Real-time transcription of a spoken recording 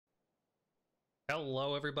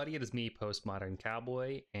Hello, everybody. It is me, Postmodern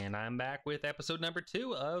Cowboy, and I'm back with episode number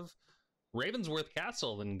 2 of Ravensworth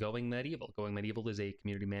Castle and Going Medieval. Going Medieval is a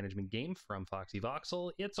community management game from Foxy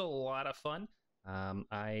Voxel. It's a lot of fun.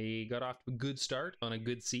 I got off to a good start on a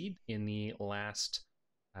good seed in the last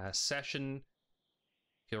session.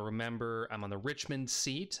 If you'll remember, I'm on the Richmond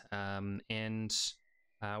seat, and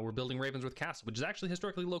we're building Ravensworth Castle, which is actually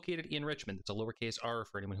historically located in Richmond. It's a lowercase r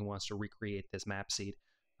for anyone who wants to recreate this map seed.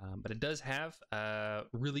 But it does have a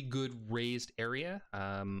really good raised area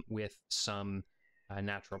with some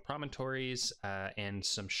natural promontories and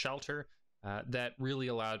some shelter that really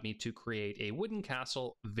allowed me to create a wooden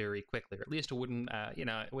castle very quickly, or at least a wooden,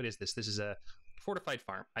 what is this? This is a fortified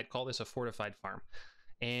farm. I'd call this a fortified farm.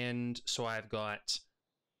 And so I've got,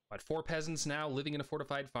 4 peasants now living in a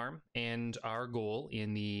fortified farm, and our goal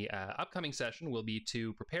in the upcoming session will be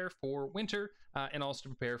to prepare for winter and also to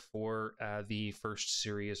prepare for the first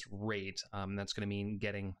serious raid. That's going to mean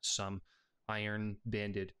getting some iron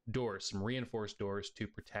banded doors, some reinforced doors to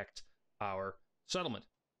protect our settlement.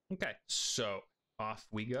 Okay, so off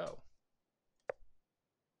we go.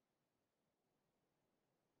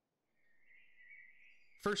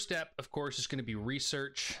 First step, of course, is going to be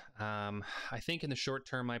research. I think in the short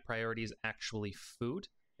term, my priority is actually food.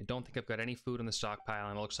 I don't think I've got any food in the stockpile,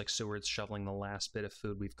 and it looks like Seward's shoveling the last bit of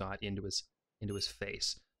food we've got into his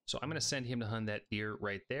face. So I'm going to send him to hunt that deer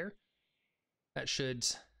right there. That should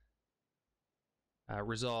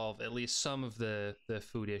resolve at least some of the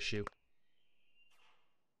food issue.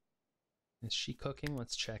 Is she cooking?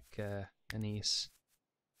 Let's check. Anise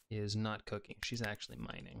is not cooking. She's actually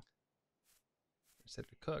mining. Set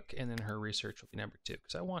to cook, and then her research will be number 2,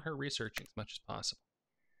 because I want her researching as much as possible.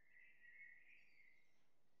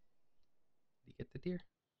 Did you get the deer?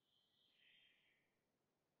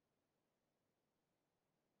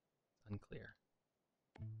 Unclear.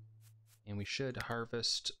 And we should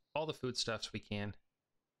harvest all the foodstuffs we can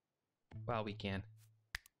while we can.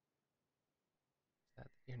 Is that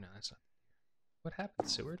the deer? No, that's not the deer. What happened,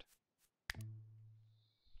 Seward?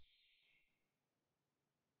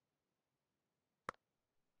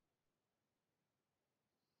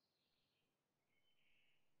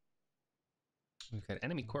 We've got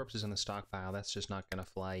enemy corpses in the stockpile. That's just not going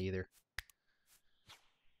to fly either.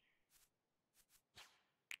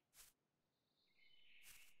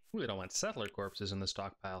 Really don't want settler corpses in the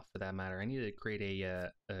stockpile, for that matter. I need to create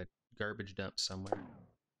a garbage dump somewhere.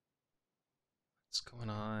 What's going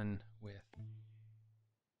on with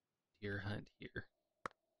deer hunt here?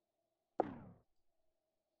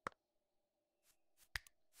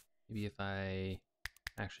 Maybe if I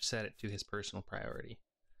actually set it to his personal priority.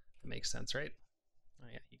 That makes sense, right? Oh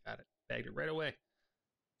yeah, he got it. Bagged it right away.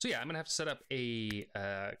 So yeah, I'm going to have to set up a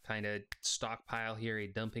kind of stockpile here, a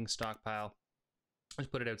dumping stockpile.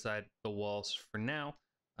 Just put it outside the walls for now.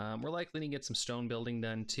 We're likely to get some stone building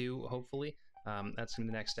done too, hopefully. That's going to be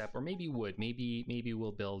the next step. Or maybe wood. Maybe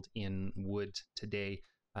we'll build in wood today.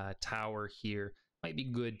 Tower here. Might be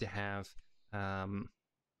good to have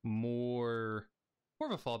more of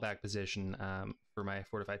a fallback position for my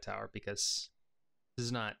fortified tower, because this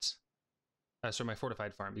is not... sorry, my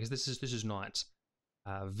fortified farm, because this is not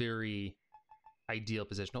a very ideal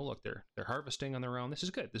position. Oh, look, they're harvesting on their own. This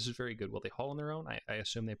is good. This is very good. Will they haul on their own? I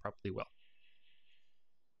assume they probably will.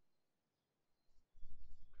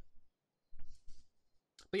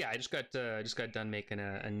 But yeah, I just got done making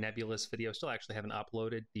a nebulous video. Still actually haven't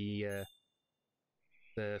uploaded the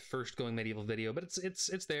first Going Medieval video, but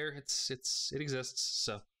it's there. It exists.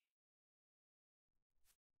 So.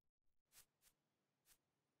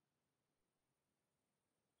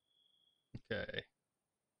 Okay.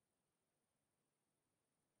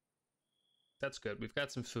 That's good. We've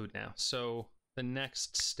got some food now. So the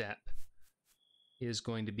next step is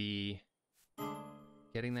going to be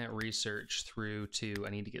getting that research through to, I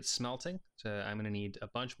need to get smelting. So I'm going to need a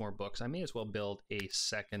bunch more books. I may as well build a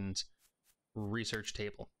second research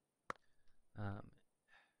table. I'm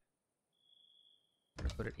going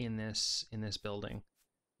to put it in this building.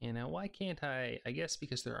 And now why can't I guess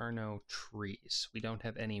because there are no trees. We don't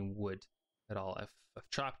have any wood at all. I've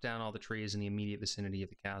chopped down all the trees in the immediate vicinity of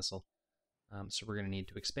the castle. So we're going to need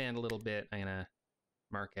to expand a little bit. I'm going to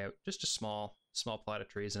mark out just a small plot of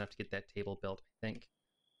trees, enough to get that table built, I think.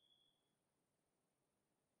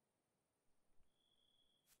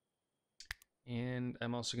 And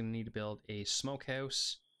I'm also going to need to build a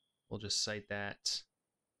smokehouse. We'll just site that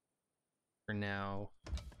for now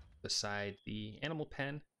beside the animal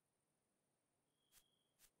pen.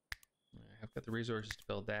 I've got the resources to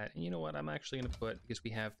build that. And you know what? I'm actually going to put, because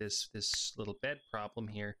we have this little bed problem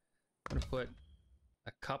here, I'm going to put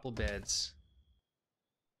a couple beds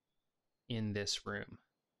in this room.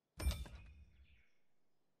 I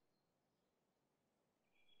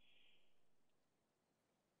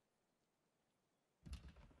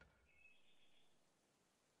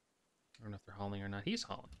don't know if they're hauling or not. He's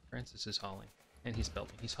hauling. Francis is hauling. And he's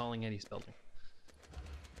building. He's hauling and he's building.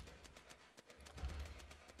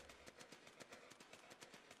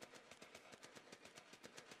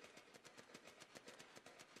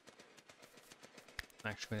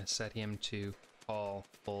 I'm actually going to set him to haul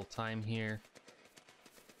full time here.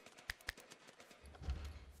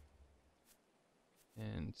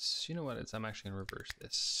 And you know what? I'm actually going to reverse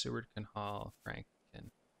this. Seward can haul. Frank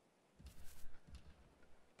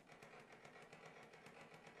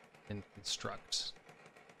can construct.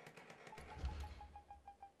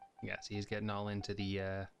 Yeah, see, he's getting all into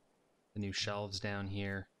the new shelves down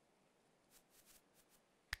here.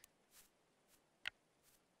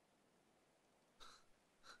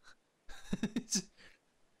 The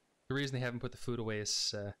reason they haven't put the food away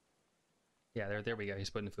is, yeah, there we go. He's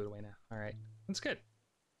putting the food away now. All right, that's good.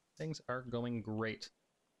 Things are going great.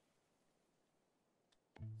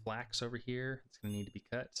 Flax over here. It's going to need to be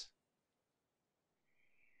cut.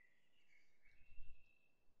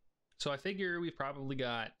 So I figure we've probably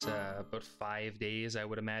got about 5 days, I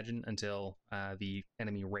would imagine, until the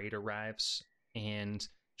enemy raid arrives. And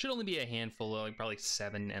should only be a handful, like probably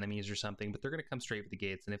 7 enemies or something, but they're going to come straight for the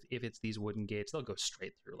gates. And if it's these wooden gates, they'll go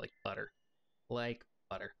straight through like butter. Like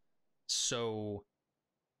butter. So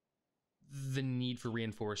the need for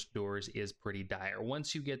reinforced doors is pretty dire.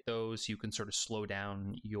 Once you get those, you can sort of slow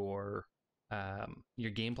down your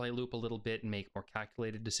gameplay loop a little bit and make more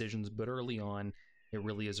calculated decisions. But early on, it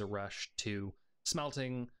really is a rush to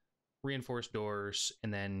smelting, reinforced doors,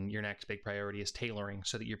 and then your next big priority is tailoring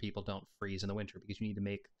so that your people don't freeze in the winter because you need to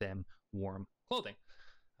make them warm clothing.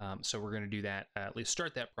 So we're going to do that, at least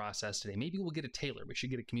start that process today. Maybe we'll get a tailor. We should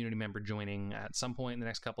get a community member joining at some point in the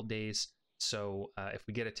next couple days. So if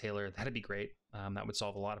we get a tailor, that'd be great. That would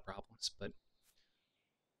solve a lot of problems. But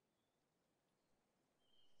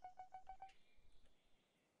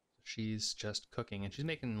she's just cooking, and she's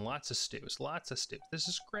making lots of stews. Lots of stews. This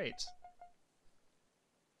is great.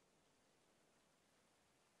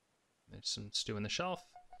 There's some stew in the shelf.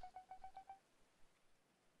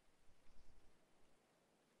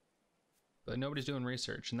 But nobody's doing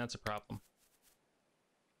research, and that's a problem.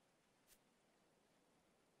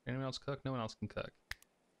 Anyone else cook? No one else can cook.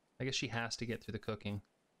 I guess she has to get through the cooking.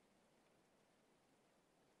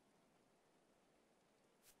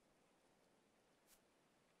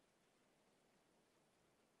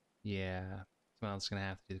 Yeah, someone else is gonna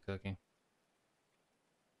have to do the cooking.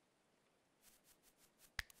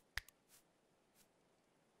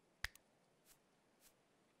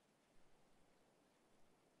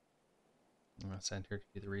 I'm gonna send her to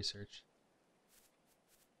do the research.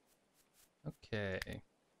 Okay.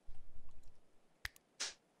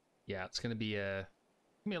 Yeah, it's gonna be a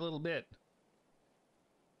little bit.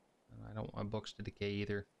 I don't want books to decay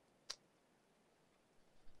either.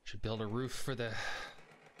 Should build a roof for the.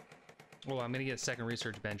 Oh, I'm gonna get a second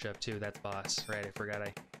research bench up too. That's boss, right? I forgot.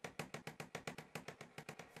 In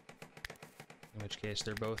which case,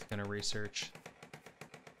 they're both gonna research.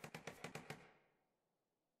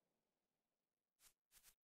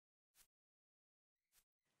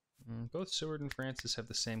 Both Seward and Francis have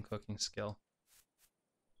the same cooking skill.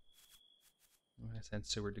 I'm going to send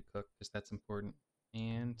Seward to cook because that's important.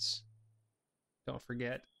 And don't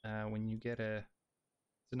forget, when you get a...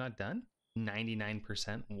 Is it not done?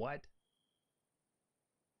 99%? What?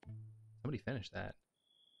 Somebody finish that.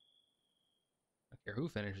 I don't care who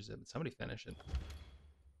finishes it, but somebody finish it.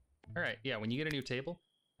 Alright, yeah, when you get a new table,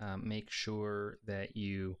 make sure that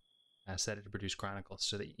you set it to produce chronicles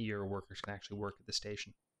so that your workers can actually work at the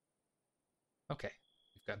station. Okay,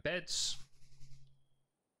 we've got beds.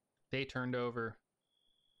 They turned over.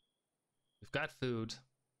 We've got food.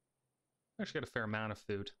 We've actually got a fair amount of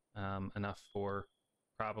food. Enough for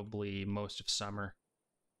probably most of summer.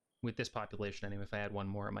 With this population anyway. If I had one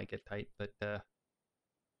more, it might get tight. But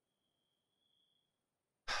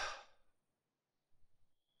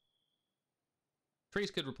trees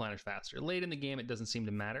could replenish faster. Late in the game, it doesn't seem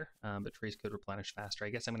to matter. But trees could replenish faster. I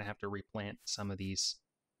guess I'm going to have to replant some of these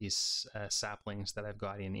saplings that I've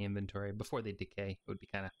got in inventory before they decay. It would be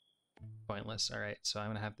kind of pointless. All right, so I'm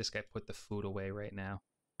gonna have this guy put the food away right now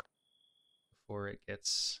before it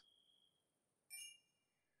goes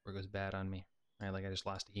bad on me. All right, like I just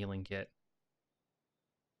lost a healing kit.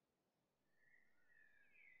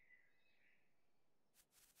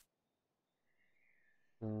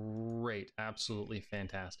 Great, absolutely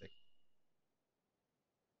fantastic.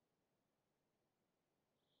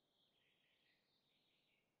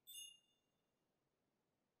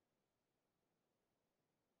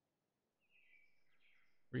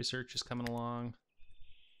 Research is coming along.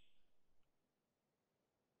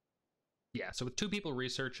 Yeah, so with 2 people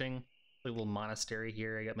researching, a little monastery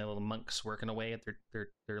here. I got my little monks working away at their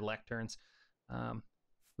lecterns.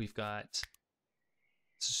 We've got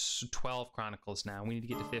 12 chronicles now. We need to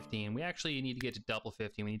get to 15. We actually need to get to double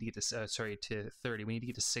 50. We need to get to to 30. We need to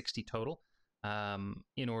get to 60 total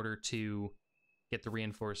in order to get the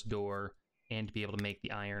reinforced door and to be able to make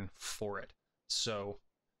the iron for it. So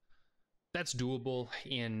that's doable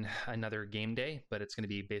in another game day, but it's going to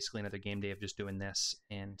be basically another game day of just doing this.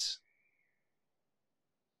 And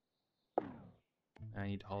I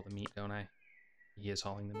need to haul the meat, don't I? He is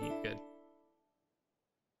hauling the meat. Good.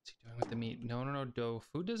 What's he doing with the meat? No, dough.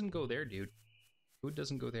 Food doesn't go there, dude. Food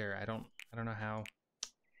doesn't go there. I don't know how.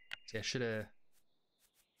 See, I should have.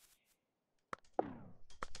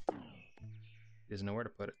 He doesn't know where to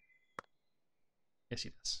put it. Yes, he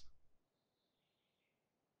does.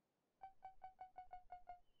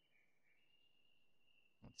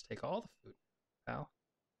 Let's take all the food, pal.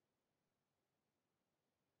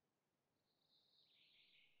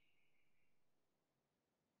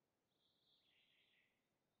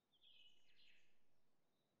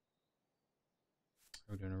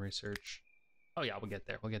 We're doing a research. Oh yeah, we'll get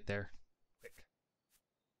there. We'll get there quick.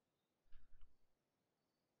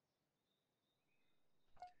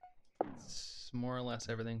 It's more or less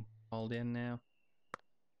everything hauled in now.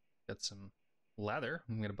 Got some leather.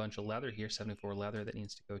 We got a bunch of leather here, 74 leather that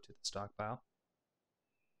needs to go to the stockpile.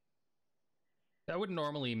 I wouldn't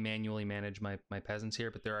normally manually manage my peasants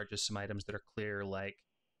here, but there are just some items that are clear, like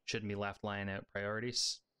shouldn't be left lying out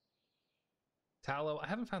priorities. Tallow. I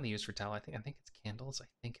haven't found the use for tallow. I think it's candles. I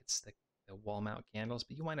think it's the wall mount candles,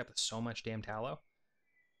 but you wind up with so much damn tallow,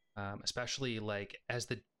 especially like as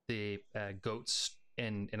the goats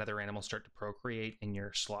and other animals start to procreate and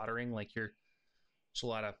you're slaughtering. Like there's a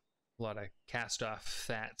lot of cast off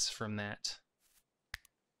fats from that.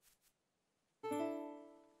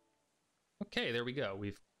 Okay, there we go.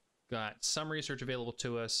 We've got some research available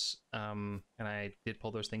to us, and I did pull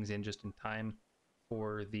those things in just in time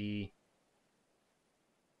for the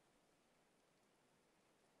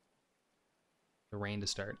rain to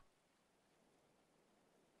start.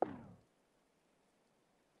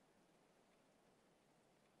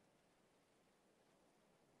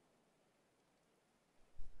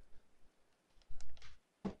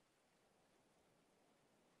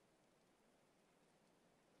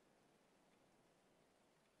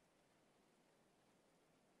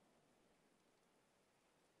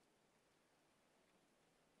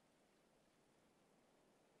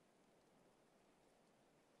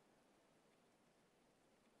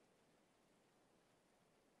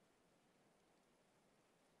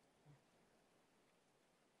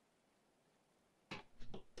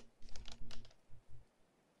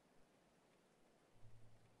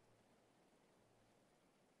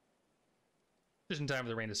 Just in time for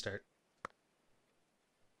the rain to start.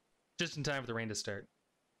 Just in time for the rain to start.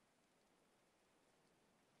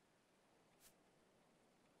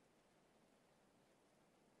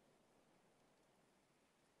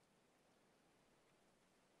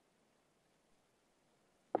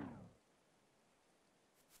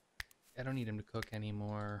 I don't need him to cook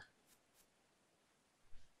anymore.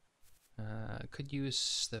 Could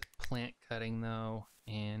use the plant cutting though,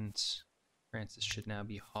 and Francis should now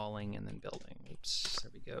be hauling and then building. Oops,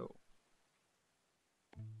 there we go.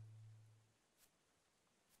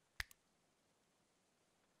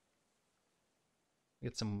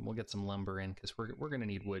 We'll get some lumber in because we're gonna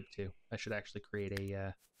need wood too. I should actually create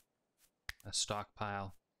a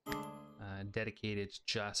stockpile dedicated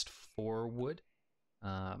just for wood.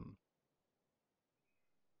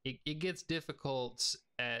 It gets difficult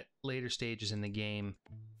at later stages in the game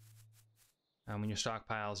when your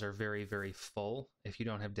stockpiles are very, very full. If you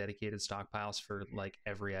don't have dedicated stockpiles for like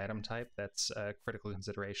every item type, that's a critical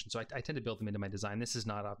consideration. So I tend to build them into my design. This is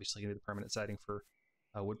not obviously going to be the permanent setting for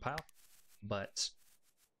a wood pile, but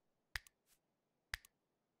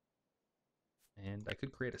and I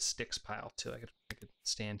could create a sticks pile too. I could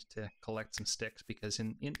stand to collect some sticks because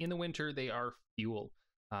in the winter they are fuel.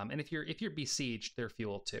 And if you're besieged, they're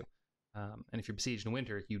fuel too. And if you're besieged in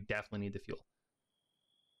winter, you definitely need the fuel.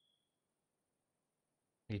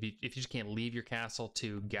 If you just can't leave your castle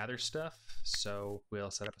to gather stuff, so we'll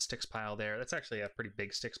set up a sticks pile there. That's actually a pretty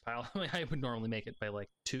big sticks pile. I would normally make it by like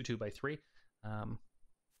 2 by 3. Oh,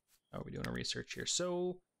 we're doing a research here.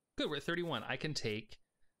 So good, we're at 31. I can take.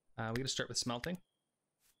 We're gonna start with smelting,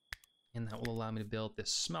 and that will allow me to build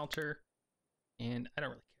this smelter. And I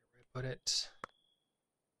don't really care where I put it.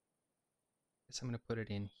 I'm going to put it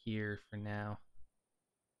in here for now.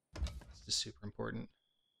 It's just super important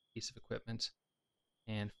piece of equipment.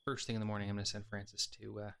 And first thing in the morning, I'm going to send Francis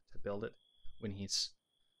to build it when he's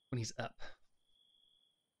up.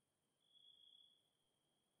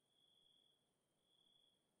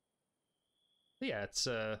 But yeah, it's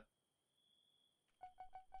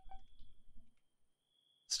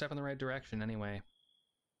step in the right direction anyway.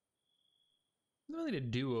 Nothing really to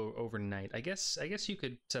do overnight. I guess you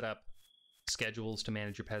could set up schedules to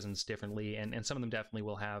manage your peasants differently, and some of them definitely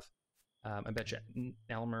will have. I bet you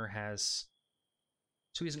Elmer has.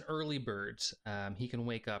 So he's an early bird. He can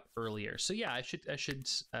wake up earlier. So yeah, I should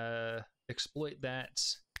exploit that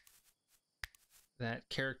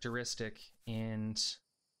characteristic. And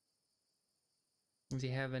does he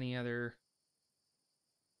have any other?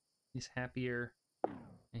 He's happier,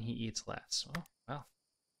 and he eats less. Oh, well.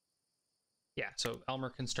 Yeah, so Elmer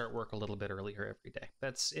can start work a little bit earlier every day.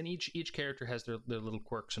 That's, and each character has their little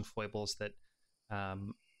quirks and foibles that,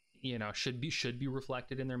 you know, should be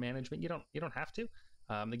reflected in their management. You don't have to.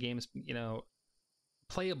 The game is, you know,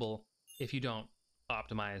 playable if you don't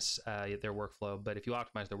optimize their workflow. But if you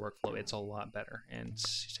optimize their workflow, it's a lot better. And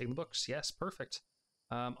taking the books, yes, perfect.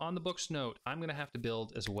 On the books note, I'm going to have to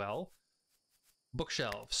build as well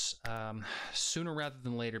bookshelves sooner rather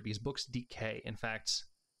than later because books decay. In fact,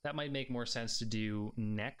 that might make more sense to do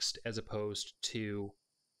next as opposed to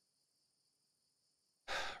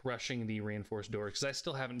rushing the reinforced doors because I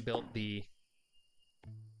still haven't built the.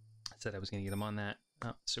 I said I was going to get them on that.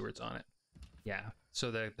 Oh, Seward's on it. Yeah. So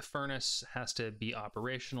the furnace has to be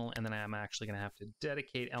operational, and then I'm actually going to have to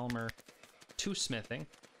dedicate Elmer to smithing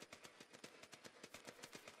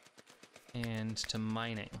and to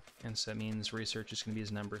mining. And so that means research is going to be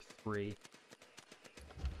his number 3.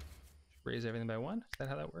 Raise everything by 1? Is that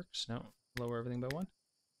how that works? No. Lower everything by 1?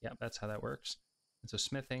 Yeah, that's how that works. And so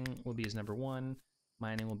smithing will be his number 1,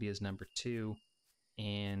 mining will be his number 2,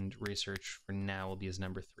 and research for now will be his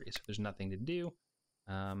number 3. So there's nothing to do.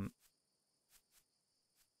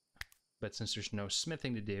 But since there's no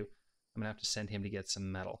smithing to do, I'm going to have to send him to get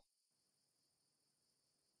some metal.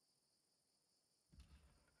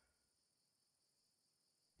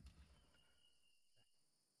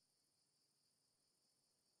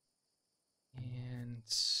 And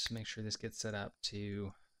make sure this gets set up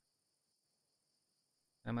to...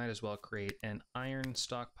 I might as well create an iron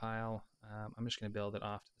stockpile. I'm just going to build it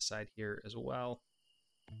off to the side here as well.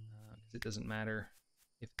 Because it doesn't matter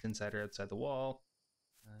if it's inside or outside the wall.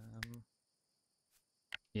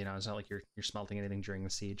 You know, it's not like you're smelting anything during the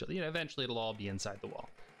siege. You know, eventually it'll all be inside the wall.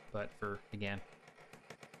 But for, again...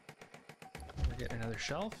 We're getting another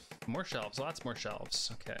shelf. More shelves, lots more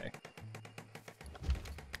shelves. Okay.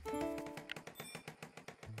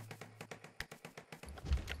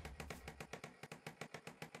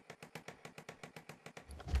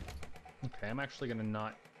 Okay, I'm actually gonna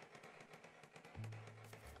not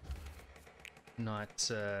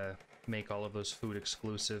make all of those food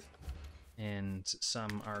exclusive, and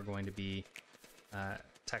some are going to be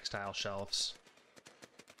textile shelves.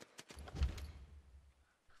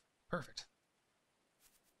 Perfect.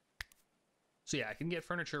 So yeah, I can get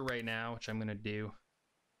furniture right now, which I'm gonna do.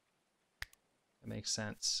 That makes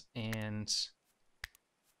sense. And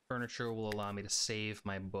furniture will allow me to save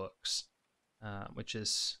my books, which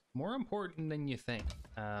is more important than you think.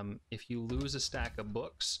 If you lose a stack of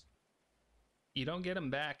books, you don't get them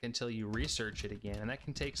back until you research it again, and that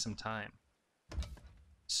can take some time.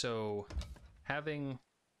 So having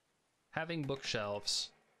bookshelves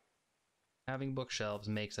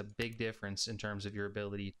makes a big difference in terms of your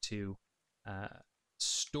ability to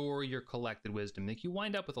store your collected wisdom. Like, you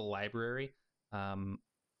wind up with a library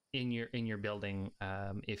in your building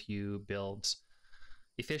if you build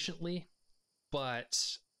efficiently, but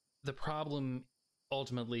the problem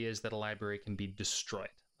ultimately is that a library can be destroyed.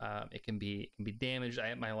 It can be damaged.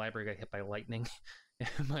 My library got hit by lightning in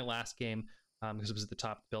my last game because it was at the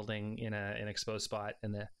top of the building in an exposed spot,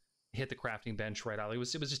 and it hit the crafting bench right out. It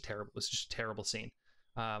was just terrible. It was just a terrible scene.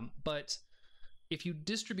 But if you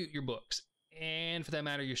distribute your books, and for that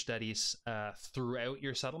matter your studies, throughout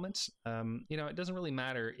your settlements, you know, it doesn't really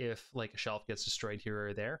matter if like a shelf gets destroyed here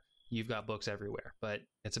or there. You've got books everywhere, but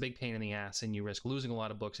it's a big pain in the ass, and you risk losing a lot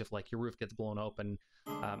of books if like your roof gets blown open,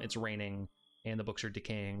 it's raining, and the books are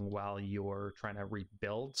decaying while you're trying to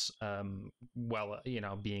rebuild, while you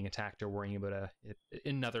know, being attacked or worrying about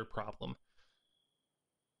another problem.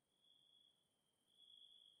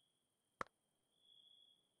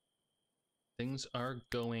 Things are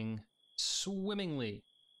going swimmingly.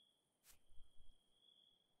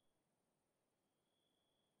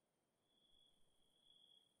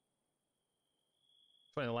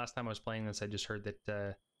 Funny, the last time I was playing this, I just heard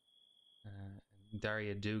that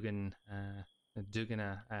Daria Dugana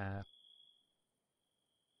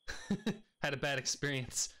had a bad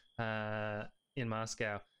experience in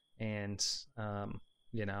Moscow, and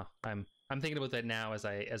you know, I'm thinking about that now as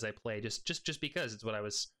I play, just because it's what I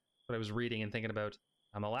was reading and thinking about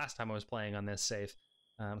the last time I was playing on this save.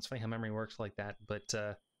 It's funny how memory works like that, but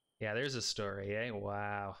yeah, there's a story, eh?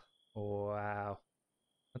 Wow, wow,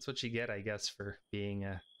 that's what you get, I guess, for being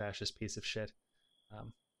a fascist piece of shit.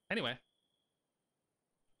 Anyway.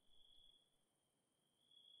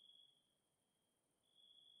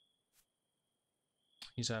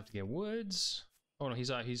 He's gonna have to get woods. Oh no,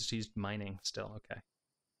 he's mining still. Okay,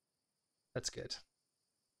 that's good.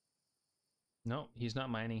 No, he's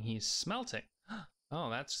not mining. He's smelting. Oh,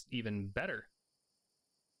 that's even better.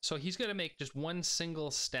 So he's gonna make just one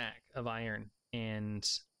single stack of iron, and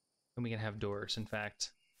we can have doors. In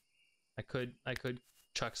fact, I could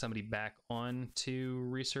chuck somebody back on to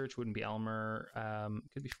research. Wouldn't be Elmer.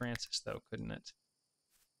 Could be Francis though, couldn't it?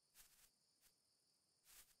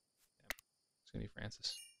 Yeah, it's gonna be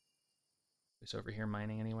Francis. He's over here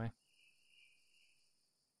mining anyway.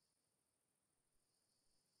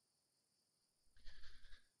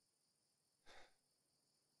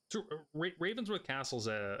 So Ravensworth Castle's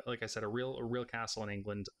like I said, a real castle in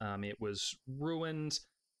England. It was ruined.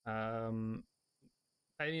 I mean,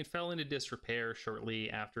 it fell into disrepair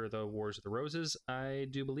shortly after the Wars of the Roses, I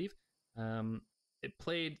do believe. It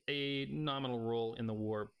played a nominal role in the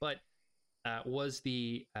war, but was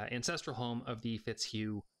the ancestral home of the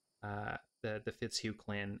Fitzhugh, the Fitzhugh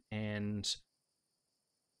clan, and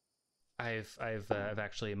I've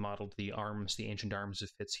actually modeled the arms, the ancient arms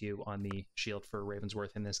of Fitzhugh on the shield for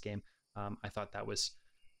Ravensworth in this game. I thought that was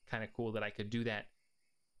kind of cool that I could do that.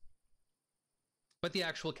 But the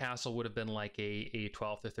actual castle would have been like a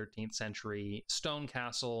 12th or 13th century stone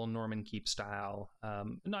castle, Norman keep style,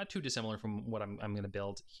 not too dissimilar from what I'm going to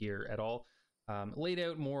build here at all. Laid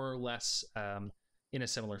out more or less in a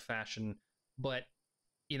similar fashion, but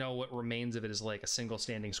you know, what remains of it is like a single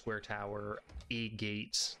standing square tower, a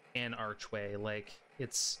gate, an archway. Like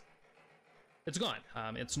it's gone.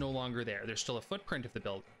 It's no longer there. There's still a footprint of the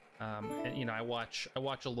building. And you know, I watch a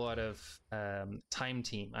lot of Time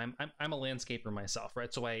Team. I'm a landscaper myself,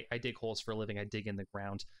 right? So I dig holes for a living. I dig in the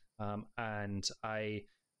ground, and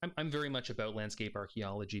I'm very much about landscape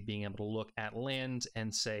archaeology, being able to look at land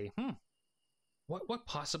and say, what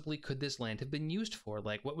possibly could this land have been used for?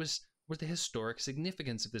 Like, what was the historic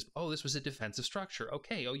significance of this? Oh, this was a defensive structure.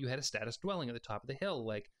 Okay. Oh, you had a status dwelling at the top of the hill.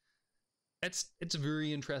 Like, it's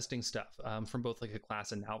very interesting stuff from both like a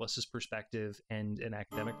class analysis perspective and an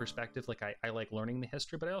academic perspective. Like, I like learning the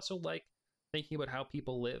history, but I also like thinking about how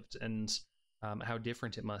people lived and how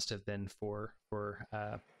different it must have been for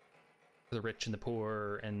the rich and the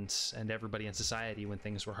poor and everybody in society when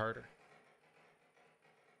things were harder.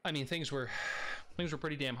 I mean, things were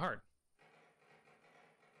pretty damn hard.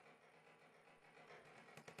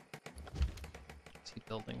 What's he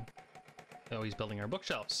building? Oh, he's building our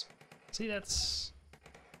bookshelves. See, that's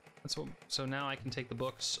what. So now I can take the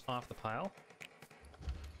books off the pile.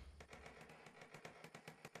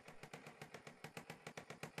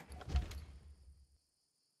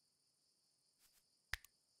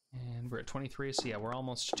 And we're at 23, so yeah, we're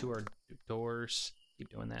almost to our doors. Keep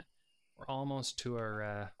doing that. We're almost to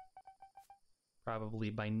our probably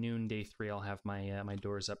by noon day 3 I'll have my my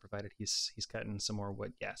doors up, provided he's cutting some more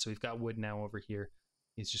wood. Yeah, so we've got wood now over here.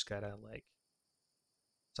 He's just gotta, like,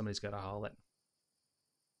 somebody's gotta haul it.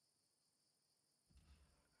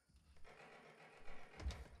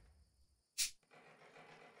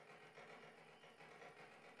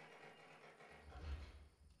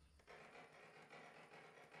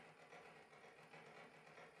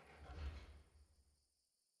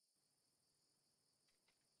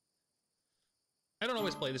 I don't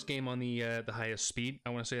always play this game on the highest speed.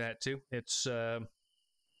 I want to say that too. It's an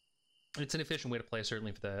efficient way to play,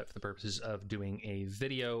 certainly for the purposes of doing a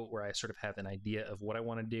video where I sort of have an idea of what I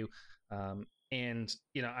want to do. And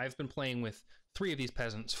you know, I've been playing with 3 of these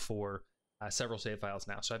peasants for several save files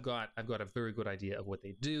now, so I've got a very good idea of what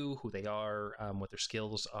they do, who they are, what their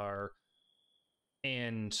skills are,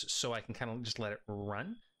 and so I can kind of just let it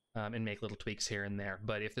run. And make little tweaks here and there.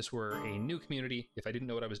 But if this were a new community, if I didn't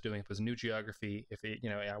know what I was doing, if it was new geography, if it, you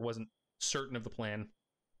know, I wasn't certain of the plan,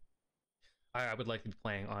 I would likely be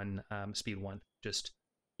playing on speed 1. Just,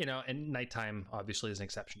 you know, and nighttime obviously is an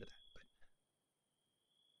exception to that. But...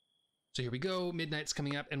 So here we go. Midnight's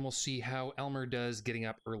coming up, and we'll see how Elmer does getting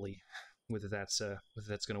up early. Whether that's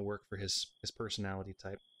going to work for his personality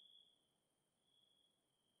type.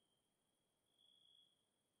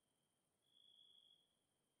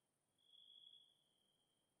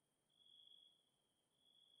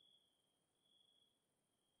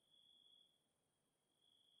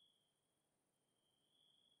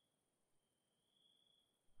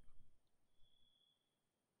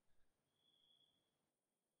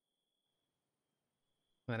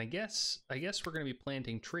 And I guess we're going to be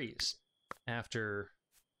planting trees after.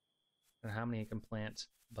 I don't know how many I can plant,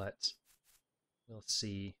 but we'll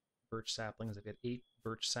see. Birch saplings. I've got 8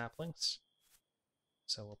 birch saplings,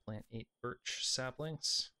 so we'll plant 8 birch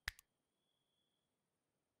saplings.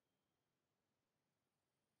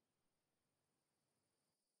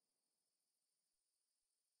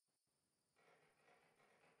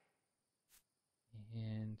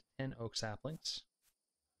 And 10 oak saplings.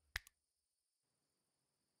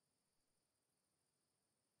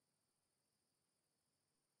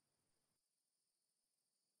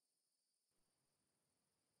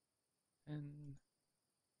 And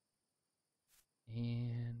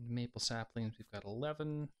maple saplings, we've got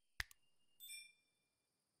 11.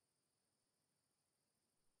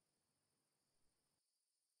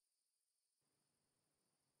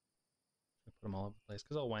 I'll put them all over the place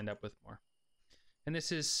because I'll wind up with more. And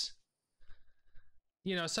this is,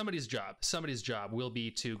 you know, somebody's job. Somebody's job will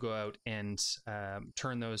be to go out and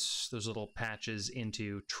turn those little patches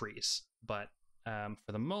into trees. But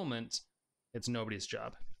for the moment, it's nobody's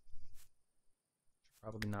job. Should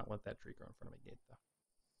probably not let that tree grow in front of my gate, though.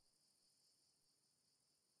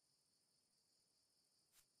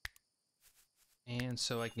 And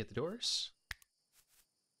so I can get the doors.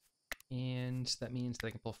 And that means that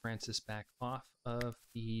I can pull Francis back off of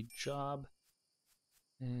the job.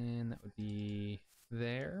 And that would be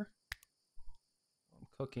there. I'm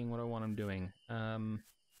cooking. What do I want him doing?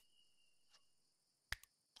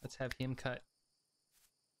 Let's have him cut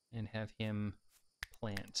and have him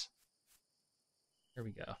plant. There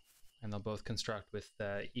we go. And they'll both construct with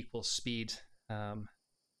equal speed.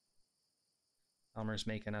 Elmer's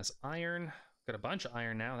making us iron. Got a bunch of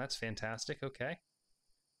iron now. That's fantastic. Okay.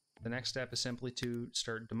 The next step is simply to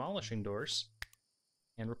start demolishing doors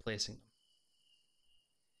and replacing them.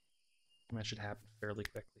 And that should happen fairly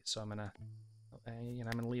quickly. So I'm gonna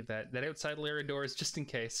leave that outside area doors just in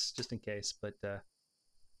case. But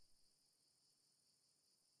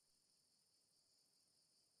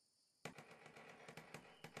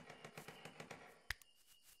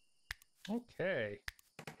okay.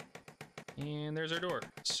 And there's our door.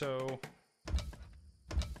 So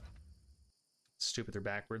stupid, they're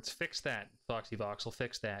backwards. Fix that, Foxy Voxel,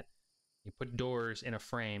 fix that. You put doors in a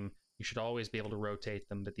frame, you should always be able to rotate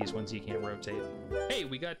them, but these ones you can't rotate. Hey,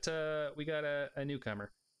 we got a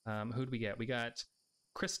newcomer. Who do we get? We got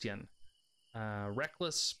Christian,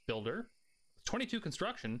 reckless builder, 22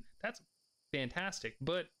 construction. That's fantastic,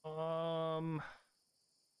 but I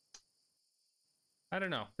don't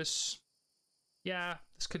know. This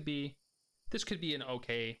could be an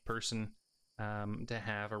okay person to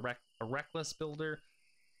have. A reckless builder.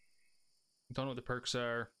 Don't know what the perks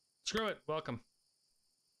are. Screw it. Welcome.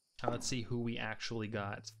 Let's see who we actually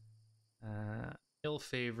got.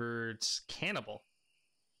 Ill-favored cannibal.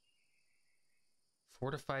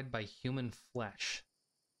 Fortified by human flesh.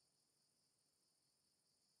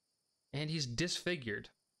 And he's disfigured.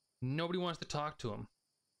 Nobody wants to talk to him.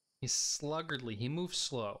 He's sluggardly. He moves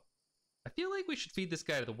slow. I feel like we should feed this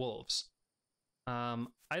guy to the wolves. I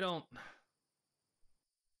don't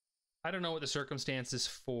know what the circumstances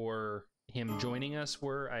for him joining us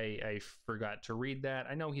were. I forgot to read that.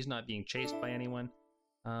 I know he's not being chased by anyone.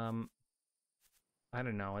 I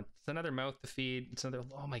don't know. It's another mouth to feed. It's another.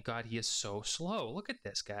 Oh my god, he is so slow. Look at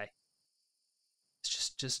this guy.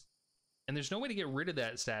 It's just, and there's no way to get rid of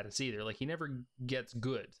that status either. Like, he never gets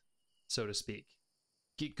good, so to speak.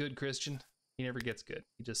 Get good, Christian. He never gets good.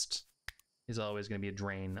 He just is always going to be a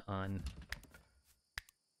drain on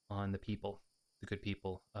the people, the good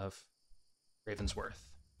people of Ravensworth.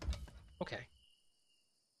 Okay.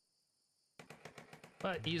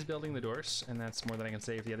 But he's building the doors, and that's more than I can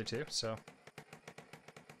say for the other two, so.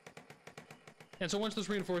 And so once those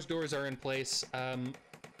reinforced doors are in place, it's going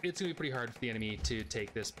to be pretty hard for the enemy to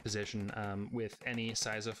take this position with any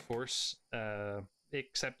size of force,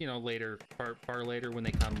 except, you know, later, far later, when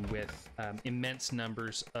they come with immense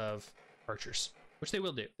numbers of archers, which they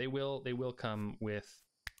will do. They will come with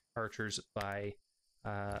archers by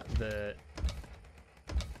I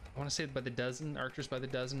want to say by the dozen, archers by the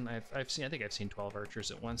dozen. I think I've seen 12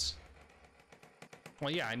 archers at once.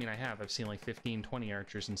 Well, yeah, I mean, I've seen like 15, 20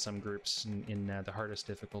 archers in some groups in the hardest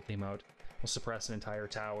difficulty mode. Will suppress an entire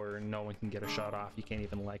tower and no one can get a shot off. You can't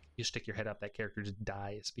even, like, you stick your head up, that character just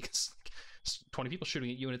dies because like, 20 people shooting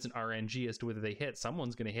at you and it's an RNG as to whether they hit.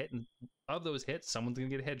 Someone's going to hit, and of those hits, someone's going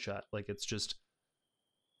to get a headshot. Like, it's just...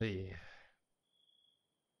 Yeah.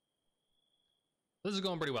 This is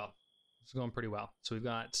going pretty well. This is going pretty well. So we've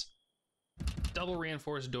got double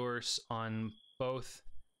reinforced doors on both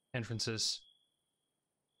entrances.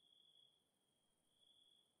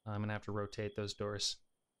 I'm going to have to rotate those doors.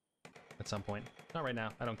 at some point. Not right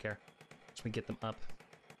now. I don't care. Just we get them up.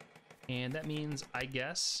 And that means, I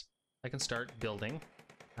guess, I can start building.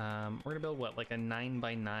 We're going to build, what, like a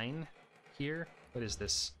 9x9 here? What is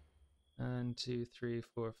this? 1, 2, 3,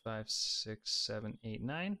 4, 5, 6, 7, 8,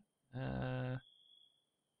 9. I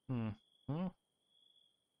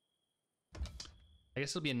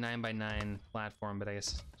guess it'll be a 9x9 platform, but I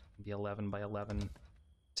guess it'll be 11x11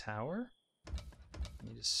 tower. Let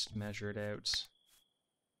me just measure it out.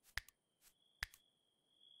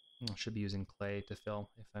 I should be using clay to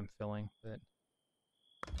fill if I'm filling, but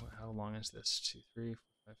how long is this? 2, 3, 4,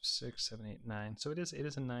 5, 6, 7, 8, 9. So it is a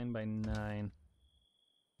 9x9.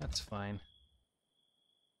 That's fine.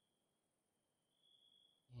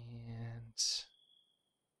 And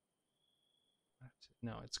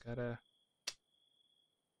no, it's gotta.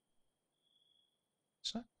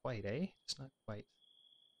 It's not quite, eh? It's not quite.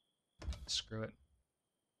 Screw it.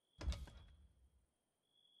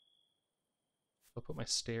 I'll put my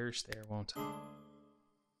stairs there, won't I?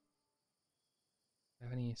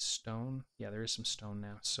 Have any stone? Yeah, there is some stone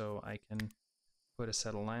now, so I can put a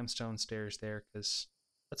set of limestone stairs there, because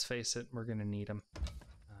let's face it, we're gonna need them.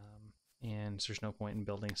 And there's no point in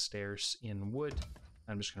building stairs in wood.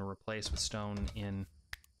 I'm just gonna replace with stone in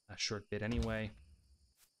a short bit anyway.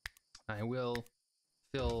 I will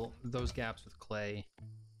fill those gaps with clay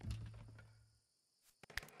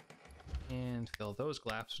and fill those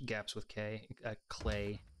gaps with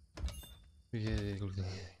clay.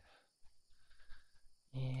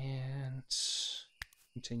 And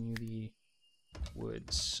continue the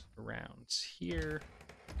woods around here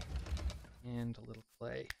and a little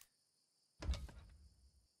clay.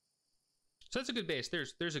 So that's a good base.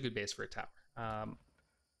 There's a good base for a tower.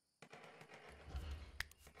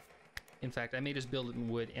 In fact, I may just build it in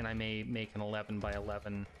wood, and I may make an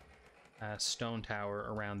 11x11 stone tower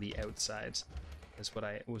around the outsides. Is what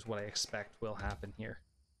I expect will happen here.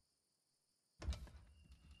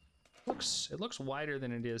 It looks wider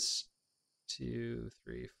than it is. 2,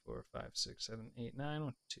 3, 4, 5, 6, 7, 8, 9.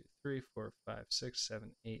 1, 2, 3, 4, 5, 6,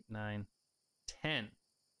 7, 8, 9, 10.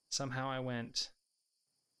 Somehow I went.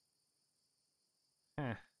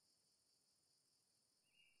 I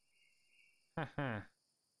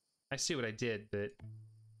see what I did, but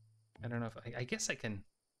I don't know if I guess I can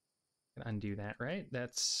undo that, right?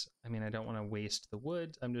 That's, I mean, I don't want to waste the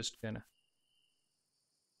wood. I'm just gonna.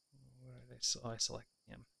 What did I select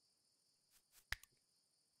him.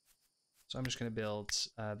 So I'm just gonna build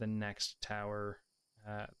the next tower.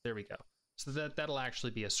 There we go. So that'll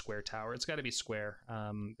actually be a square tower. It's got to be square.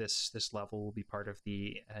 This level will be part of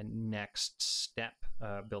the next step,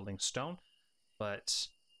 building stone,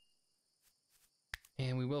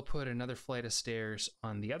 and we will put another flight of stairs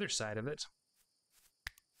on the other side of it.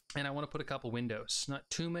 And I want to put a couple windows, not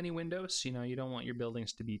too many windows. You know, you don't want your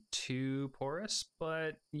buildings to be too porous,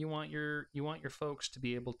 but you want your folks to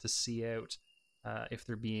be able to see out if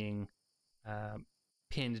they're being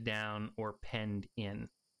pinned down or penned in.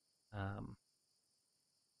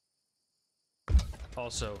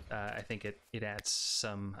 Also, I think it adds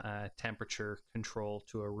some temperature control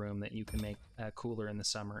to a room that you can make cooler in the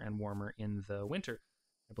summer and warmer in the winter,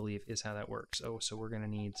 I believe is how that works. Oh, so we're going to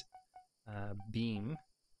need beam.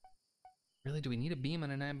 Really, do we need a beam on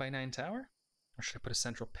a 9x9 tower? Or should I put a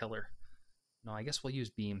central pillar? No, I guess we'll use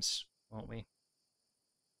beams, won't we?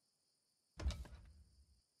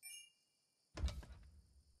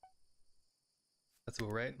 That's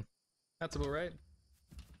about right. That's about right.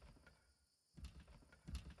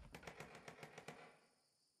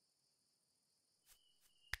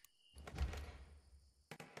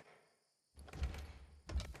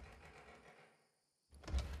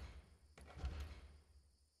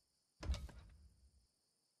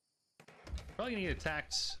 Probably gonna get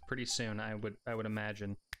attacked pretty soon, I would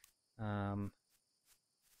imagine. Put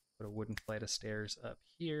a wooden flight of stairs up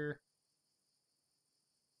here.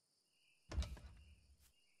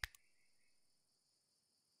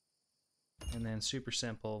 And then super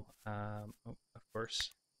simple, of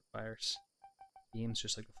course, requires beams,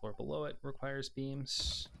 just like the floor below it requires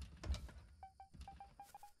beams.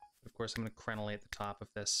 Of course, I'm going to crenellate the top of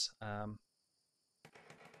this,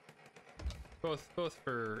 both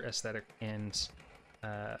for aesthetic and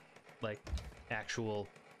like actual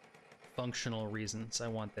functional reasons. I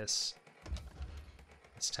want this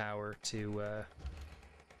tower to you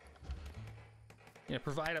know,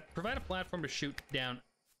 provide a platform to shoot down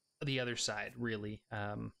the other side, really.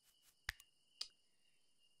 On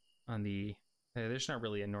the there's not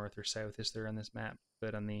really a north or south, is there, on this map?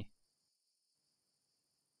 But on the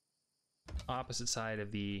opposite side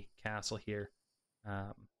of the castle here,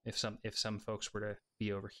 if some folks were to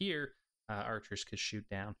be over here, archers could shoot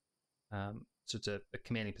down So it's a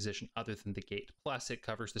commanding position other than the gate. Plus, it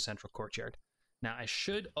covers the central courtyard. Now, I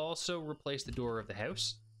should also replace the door of the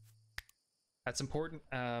house. That's important.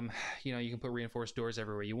 You know, you can put reinforced doors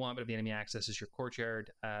everywhere you want, but if the enemy accesses your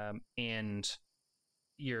courtyard and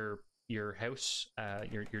your house,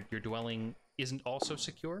 your dwelling isn't also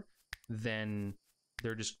secure, then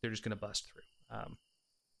they're just going to bust through,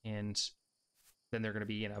 and then they're going to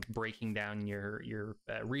be, you know, breaking down your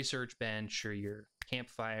research bench or your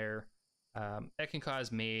campfire. That can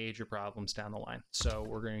cause major problems down the line. So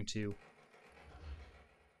we're going to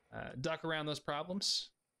duck around those problems.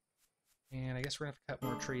 And I guess we're going to have to cut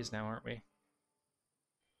more trees now, aren't we? There's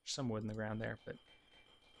some wood in the ground there, but...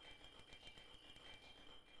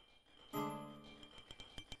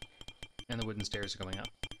 And the wooden stairs are going up.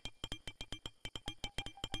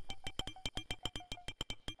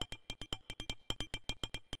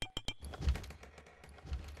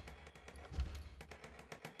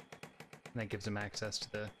 And that gives them access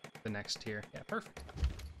to the next tier. Yeah, perfect.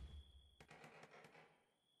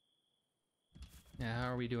 Now,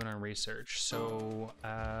 how are we doing on research? So,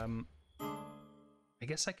 I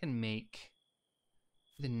guess I can make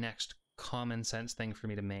the next common sense thing for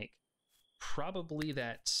me to make. Probably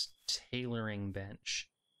that tailoring bench.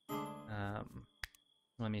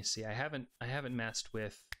 Let me see. I haven't messed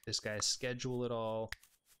with this guy's schedule at all.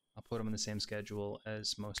 I'll put him in the same schedule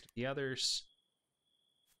as most of the others.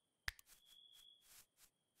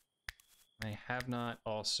 I have not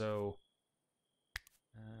also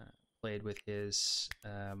played with his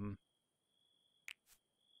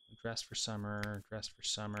dress for summer,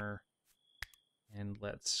 and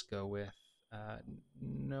let's go with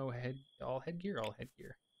all headgear.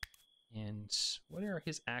 And what are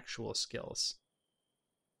his actual skills?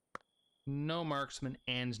 No marksman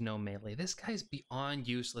and no melee. This guy's beyond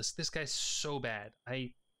useless. This guy's so bad.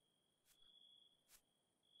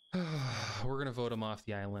 We're gonna vote him off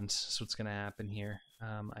the island. That's what's gonna happen here.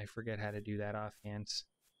 I forget how to do that offhand.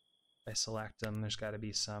 If I select him, there's got to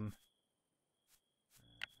be some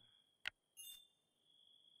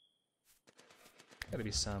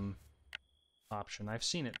option. I've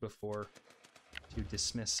seen it before to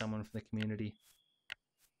dismiss someone from the community.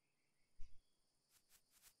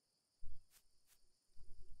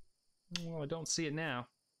 Well, I don't see it now.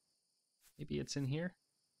 Maybe it's in here.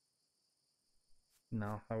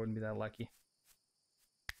 No, I wouldn't be that lucky.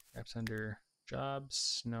 Perhaps under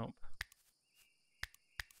jobs. Nope.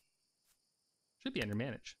 Should be under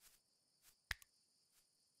manage.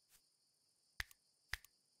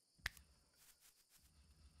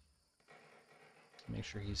 Make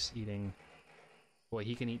sure he's eating. Boy,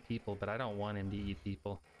 he can eat people, but I don't want him to eat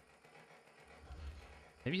people.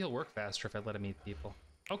 Maybe he'll work faster if I let him eat people.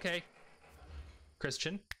 Okay,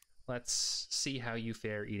 Christian, let's see how you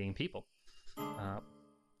fare eating people.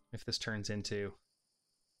 If this turns into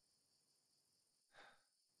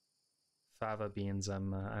fava beans,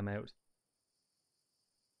 I'm out.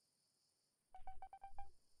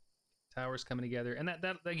 Towers coming together, and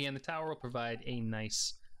that again, the tower will provide a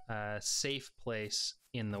nice, safe place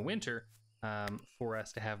in the winter for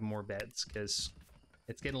us to have more beds, because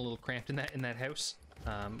it's getting a little cramped in that house.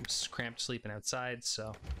 It's cramped sleeping outside.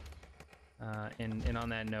 So, and on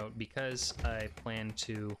that note, because I plan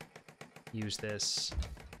to use this,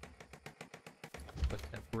 put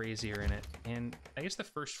a brazier in it, and I guess the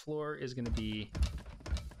first floor is going to be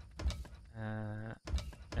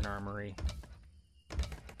an armory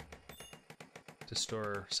to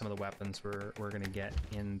store some of the weapons we're going to get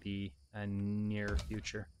in the near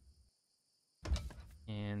future.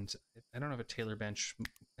 And I don't know if a tailor bench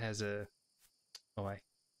has a... Oh, I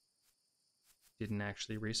didn't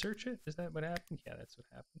actually research it? Is that what happened? Yeah, that's what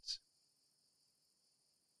happens.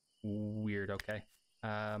 Weird, okay.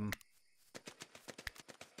 Yeah,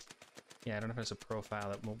 I don't know if there's a profile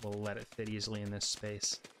that will let it fit easily in this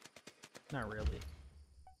space. Not really.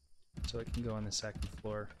 So it can go on the second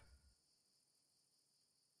floor.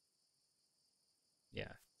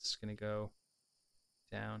 Yeah, it's gonna go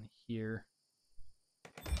down here.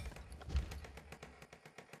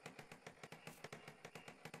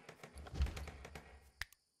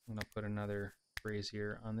 I'm gonna put another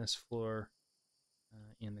brazier on this floor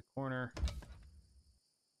in the corner.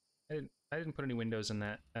 I didn't put any windows in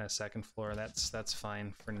that second floor. That's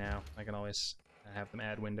fine for now. I can always have them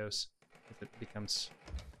add windows if it becomes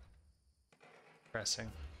pressing.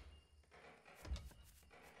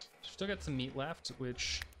 Still got some meat left,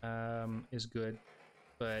 which is good,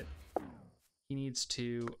 but he needs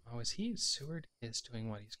to... Oh, is he... Seward is doing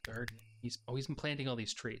what? He's gardening. He's been planting all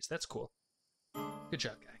these trees. That's cool. Good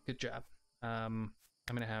job, guy. Good job. I'm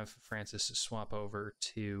gonna have Francis swap over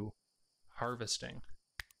to harvesting.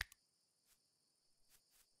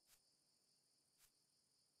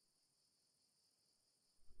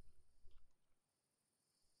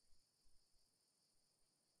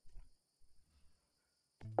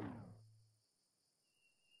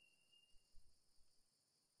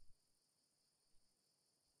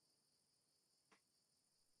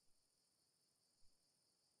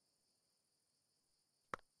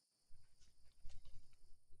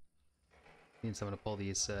 Need someone to pull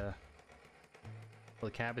these, pull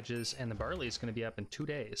the cabbages, and the barley is going to be up in 2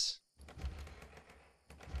 days.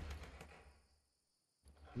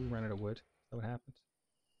 We ran out of wood. Is that what happened?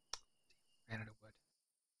 Ran out of wood.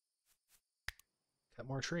 Cut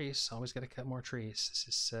more trees. Always got to cut more trees. This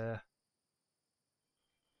is,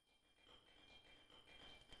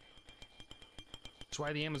 that's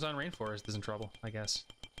why the Amazon rainforest is in trouble, I guess.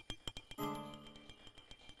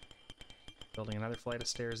 Building another flight of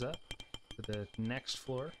stairs up to the next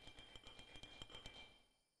floor.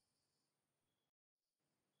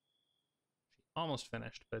 She almost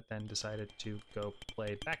finished, but then decided to go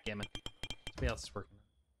play backgammon. Somebody else is working on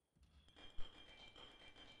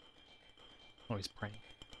it. Oh, he's praying.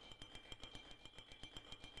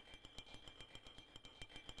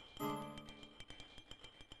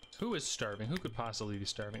 Who is starving? Who could possibly be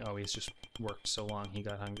starving? Oh, he's just worked so long he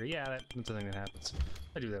got hungry. Yeah, that's the thing that happens.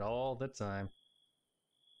 I do that all the time.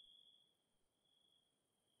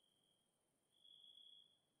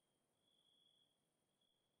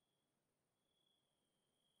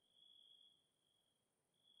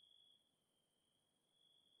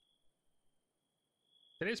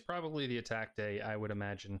 Today's probably the attack day, I would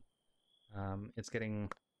imagine. It's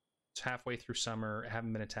halfway through summer,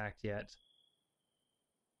 haven't been attacked yet.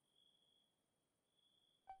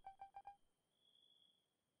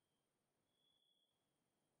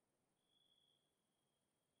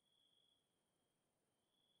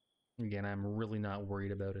 Again, I'm really not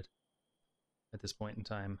worried about it at this point in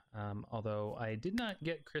time. Although I did not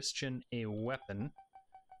get Christian a weapon.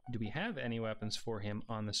 Do we have any weapons for him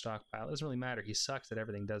on the stockpile? It doesn't really matter. He sucks at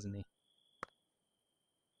everything, doesn't he?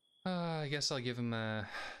 I guess I'll give him a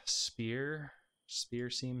spear. Spear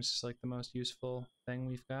seems like the most useful thing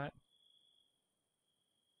we've got.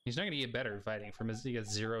 He's not going to get better at fighting from his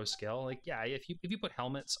 0 skill. Like, yeah, if you put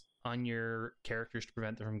helmets on your characters to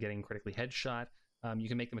prevent them from getting critically headshot, you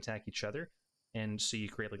can make them attack each other. And so you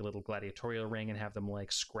create like a little gladiatorial ring and have them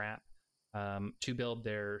like scrap to build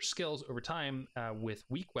their skills over time with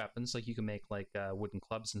weak weapons. Like you can make like wooden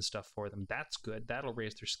clubs and stuff for them. That's good. That'll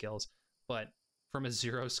raise their skills. But from a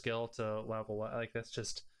 0 skill to level, like that's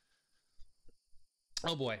just...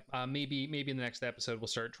 Oh boy. Maybe in the next episode we'll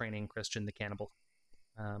start training Christian the Cannibal.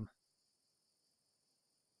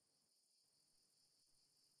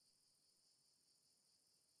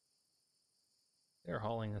 They're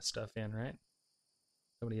hauling this stuff in, right?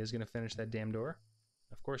 Somebody is going to finish that damn door.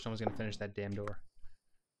 Of course no one's going to finish that damn door.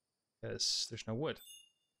 Because there's no wood.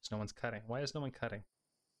 Because no one's cutting. Why is no one cutting?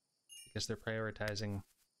 Because they're prioritizing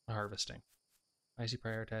harvesting. Why is he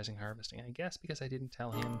prioritizing harvesting? I guess because I didn't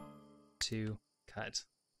tell him to cut.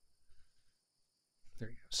 There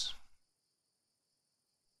he goes.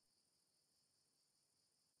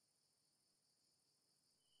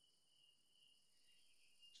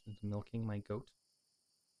 Just milking my goat.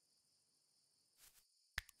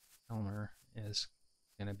 Elmer is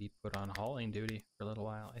going to be put on hauling duty for a little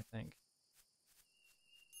while, I think.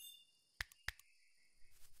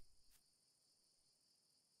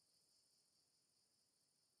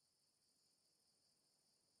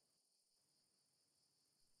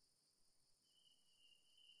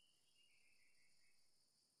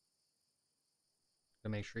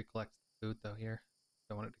 Gotta make sure he collects the food though here.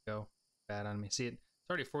 Don't want it to go bad on me. See, it's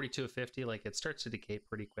already 42 of 50. Like it starts to decay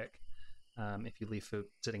pretty quick if you leave food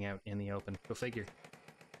sitting out in the open. Go figure.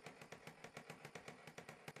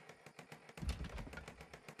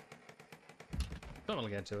 Don't want to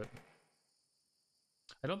get into it.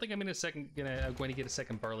 I don't think I'm going to get a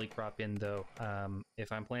second barley crop in though.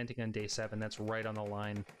 If I'm planting on day 7, that's right on the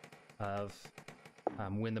line of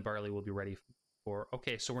when the barley will be ready for.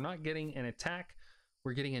 Okay, so we're not getting an attack.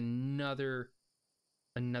 We're getting another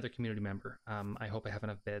community member. I hope I have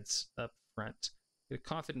enough beds up front. Get a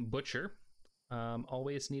confident butcher.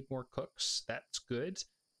 Always need more cooks. That's good.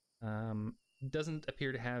 Doesn't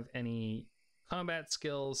appear to have any combat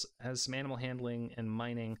skills. Has some animal handling and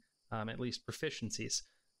mining, at least proficiencies.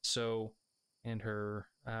 So, and her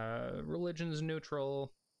religion's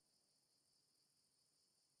neutral.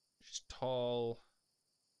 She's tall.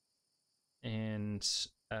 And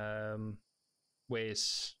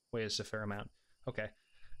weighs a fair amount. Okay,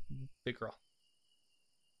 big girl.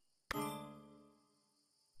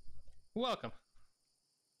 Welcome.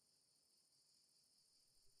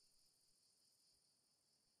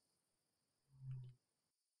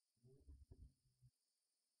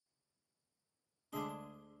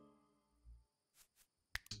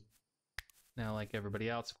 Now, like everybody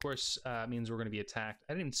else, of course, means we're going to be attacked.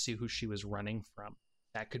 I didn't see who she was running from.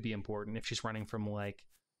 That could be important. If she's running from, like,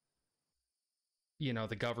 you know,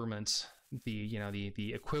 the government,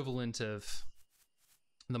 the equivalent of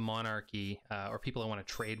the monarchy or people I want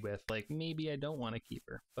to trade with, like maybe I don't want to keep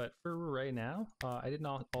her. But for right now, I did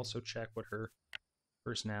not also check what her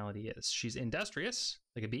personality is. She's industrious,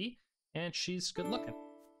 like a bee, and she's good looking.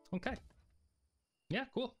 Okay. Yeah,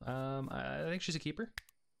 cool. I think she's a keeper.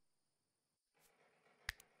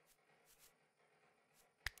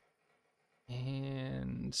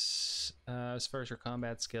 And as far as her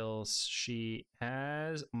combat skills, she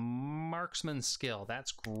has marksman skill.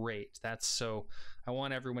 That's great. That's so. I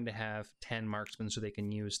want everyone to have 10 marksmen so they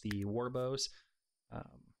can use the war bows.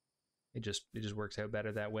 It just works out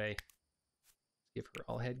better that way. Let's give her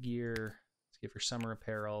all headgear. Let's give her summer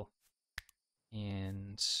apparel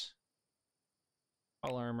and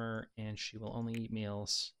all armor. And she will only eat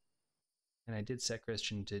meals. And I did set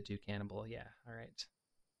Christian to do cannibal. Yeah. All right.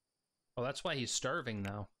 Oh, that's why he's starving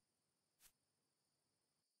though.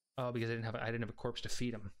 Oh, because I didn't have a corpse to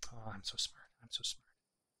feed him. Oh, I'm so smart. I'm so smart.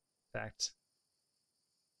 In fact,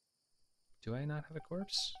 do I not have a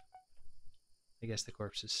corpse? I guess the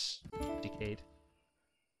corpse is decayed.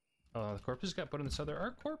 Oh, the corpses got put in this. So there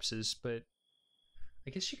are corpses, but I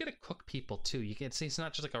guess you gotta cook people too. You can't say it's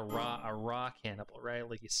not just like a raw cannibal, right?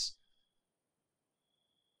 Like he's,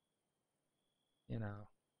 you know.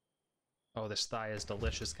 Oh, this thigh is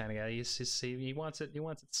delicious kind of guy. He wants it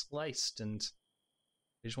sliced, and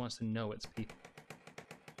he just wants to know it's people.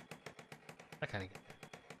 I kind of get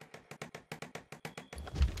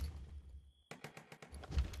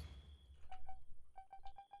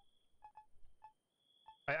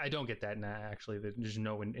that. I don't get that, nah, actually. There's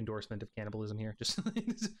no endorsement of cannibalism here. Just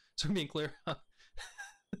so being clear.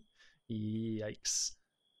 Yikes.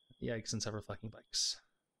 Yikes and several fucking bikes.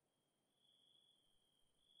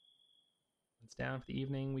 Down for the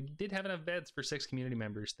evening. We did have enough beds for 6 community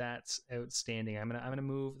members. That's outstanding. I'm gonna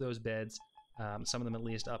move those beds, some of them at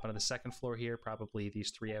least, up onto the second floor here. Probably these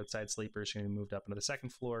 3 outside sleepers are gonna be moved up onto the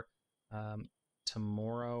second floor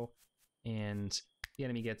tomorrow. And the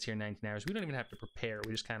enemy gets here in 19 hours. We don't even have to prepare.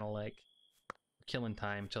 We just kind of like killing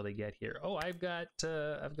time till they get here. Oh, I've got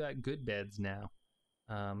good beds now.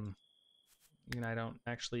 You know, I don't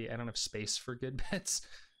have space for good beds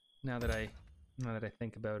now that I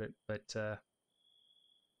think about it, but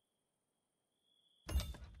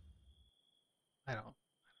I don't know.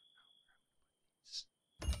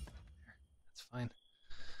 There, that's fine.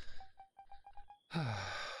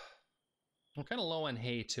 I'm kind of low on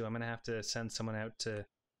hay too. I'm gonna have to send someone out to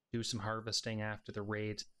do some harvesting after the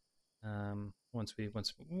raid.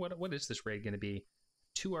 What is this raid gonna be?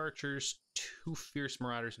 2 archers, 2 fierce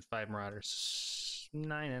marauders, and 5 marauders.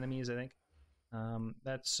 9 enemies, I think.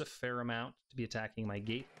 That's a fair amount to be attacking my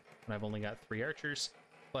gate when I've only got 3 archers,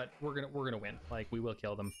 but we're gonna win. Like, we will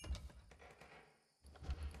kill them.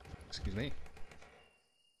 Excuse me.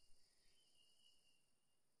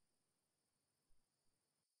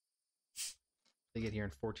 They get here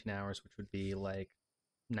in 14 hours, which would be like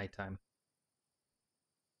nighttime.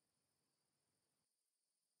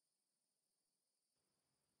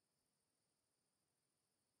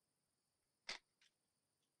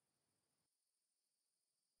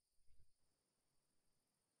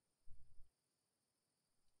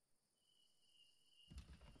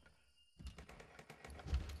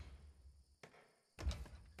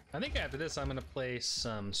 I think after this, I'm going to play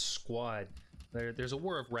some Squad. There's a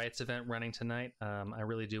War of Rights event running tonight. I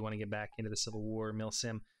really do want to get back into the Civil War Mill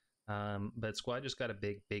Sim. But Squad just got a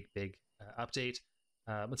big update.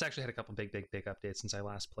 It's actually had a couple big updates since I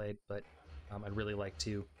last played, but I'd really like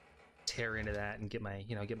to tear into that and get my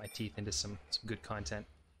teeth into some good content.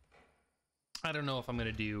 I don't know if I'm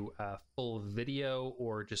going to do a full video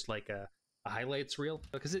or just like a highlights reel,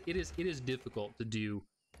 because it is difficult to do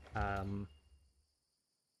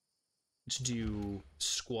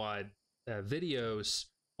Squad videos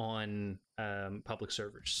on public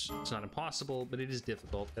servers. It's not impossible, but it is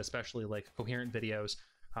difficult, especially like coherent videos.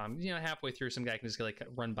 Halfway through, some guy can just like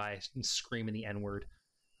run by and scream in the N-word,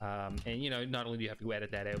 and not only do you have to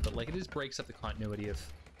edit that out, but like it just breaks up the continuity of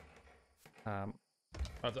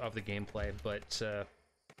the gameplay. But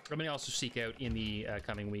I'm going to also seek out in the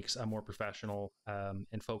coming weeks a more professional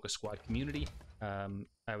and focused Squad community.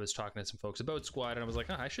 I was talking to some folks about Squad, and I was like,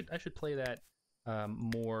 I should play that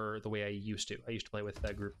more the way I used to. I used to play with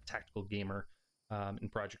a group Tactical Gamer in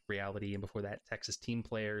Project Reality, and before that, Texas Team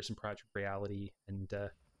Players in Project Reality, and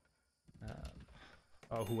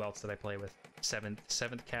who else did I play with? Seventh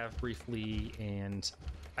Cav briefly, and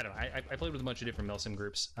I don't know. I played with a bunch of different Milsim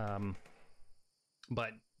groups,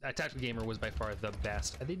 but Tactical Gamer was by far the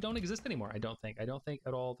best. They don't exist anymore. I don't think at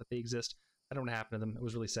all that they exist. I don't know what happened to them. It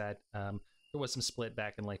was really sad. There was some split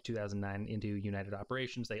back in like 2009 into United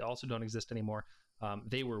Operations. They also don't exist anymore.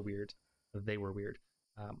 They were weird.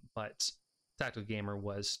 But Tactical Gamer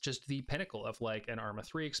was just the pinnacle of like an Arma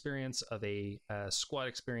 3 experience, of a squad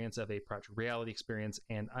experience, of a Project Reality experience.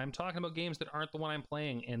 And I'm talking about games that aren't the one I'm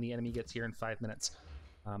playing and the enemy gets here in 5 minutes.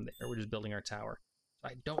 We're just building our tower.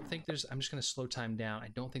 I don't think there's, I'm just going to slow time down. I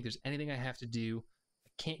don't think there's anything I have to do. I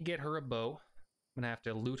can't get her a bow. I'm going to have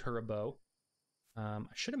to loot her a bow. I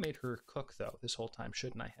should have made her cook though this whole time,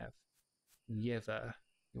 shouldn't I have? Yeva,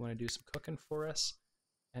 you want to do some cooking for us?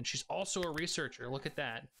 And she's also a researcher. Look at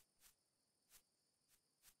that.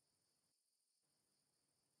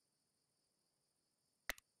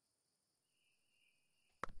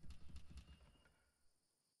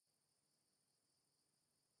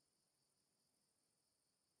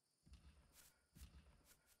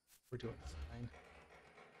 We're doing fine.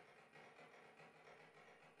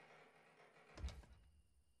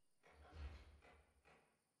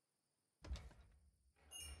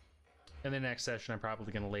 In the next session, I'm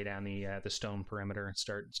probably going to lay down the stone perimeter and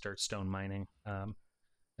start stone mining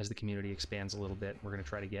as the community expands a little bit. We're going to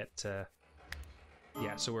try to get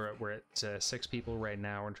yeah. So we're at 6 people right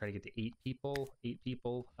now. We're going to try to get to 8 people. 8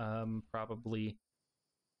 people probably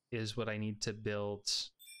is what I need to build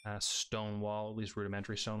stone wall, at least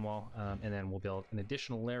rudimentary stone wall, and then we'll build an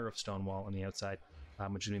additional layer of stone wall on the outside,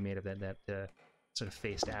 which is going to be made of that sort of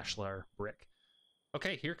faced ashlar brick.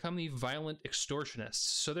 Okay, here come the violent extortionists.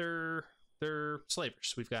 So they're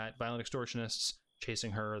slavers. We've got violent extortionists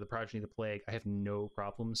chasing her, the progeny of the plague. I have no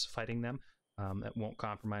problems fighting them. That won't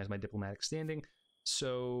compromise my diplomatic standing.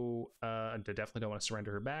 So I definitely don't want to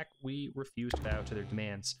surrender her back. We refuse to bow to their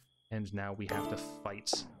demands, and now we have to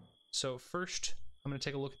fight. So first, I'm going to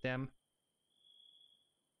take a look at them.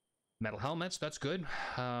 Metal helmets, that's good.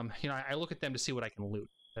 You know, I look at them to see what I can loot.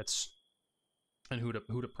 That's and who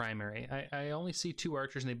to primary. I only see 2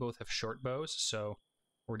 archers, and they both have short bows, so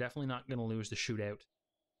we're definitely not going to lose the shootout.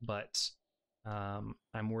 But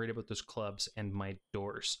I'm worried about those clubs and my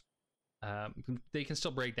doors. They can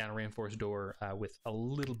still break down a reinforced door with a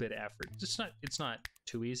little bit of effort. It's not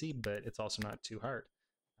too easy, but it's also not too hard.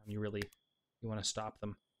 You want to stop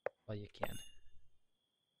them while you can.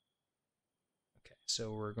 Okay,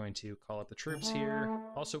 so we're going to call up the troops here.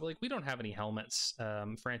 Also, like, we don't have any helmets.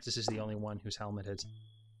 Francis is the only one who's helmeted.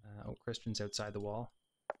 Oh, Christian's outside the wall.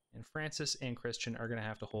 And Francis and Christian are going to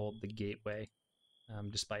have to hold the gateway,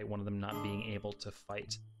 despite one of them not being able to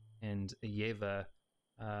fight. And Yeva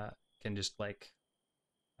can just, like,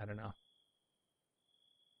 I don't know.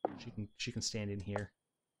 She can stand in here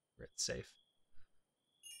where it's safe.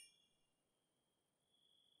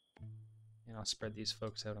 And I'll spread these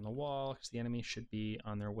folks out on the wall because the enemy should be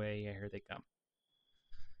on their way. Yeah, here they come.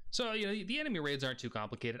 So, you know, the enemy raids aren't too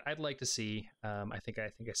complicated. I'd like to see, I think I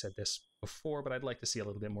said this before, but I'd like to see a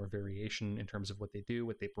little bit more variation in terms of what they do,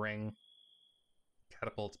 what they bring.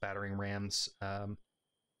 Catapults, battering rams.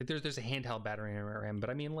 There's a handheld battering ram, but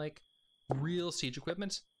I mean, like, real siege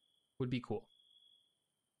equipment would be cool.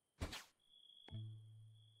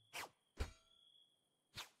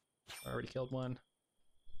 Already killed one.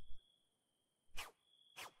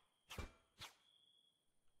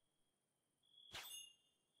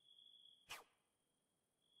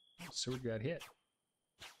 Sword got hit.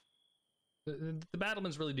 The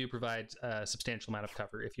battlements really do provide a substantial amount of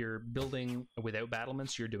cover. If you're building without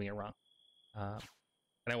battlements, you're doing it wrong.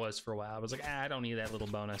 And I was for a while. I was like, I don't need that little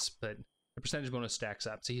bonus, but the percentage bonus stacks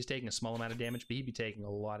up. So he's taking a small amount of damage, but he'd be taking a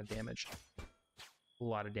lot of damage. A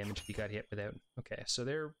lot of damage if he got hit without. Okay, so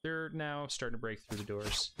they're now starting to break through the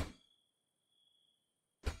doors.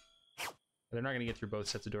 They're not going to get through both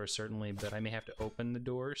sets of doors, certainly, but I may have to open the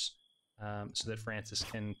doors so that Francis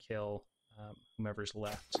can kill whomever's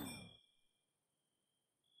left.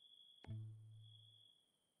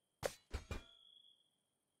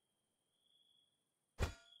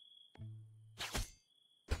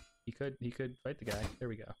 He could fight the guy. There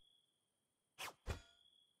we go.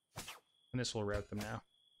 And this will rout them now.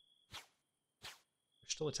 They're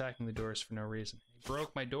still attacking the doors for no reason. They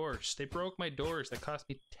broke my doors. They broke my doors. That cost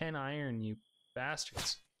me 10 iron, you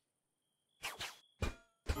bastards.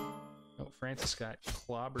 Oh, Francis got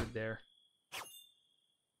clobbered there.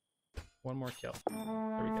 One more kill.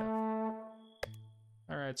 There we go.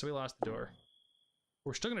 Alright, so we lost the door.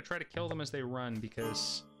 We're still going to try to kill them as they run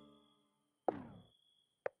because...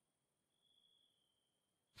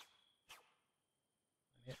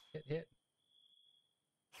 Hit.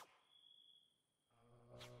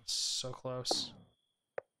 So close.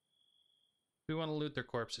 We want to loot their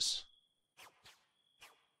corpses.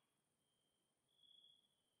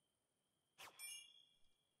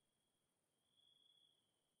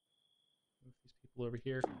 Move these people over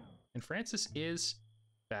here. And Francis is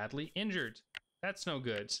badly injured. That's no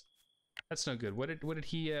good. That's no good. What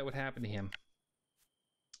happened to him?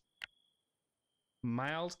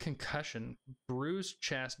 Mild concussion, bruised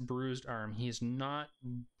chest, bruised arm. He's not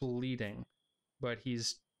bleeding, but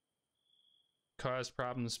he's caused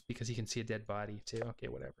problems because he can see a dead body too. Okay,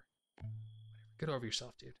 whatever. Get over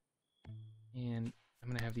yourself, dude. And I'm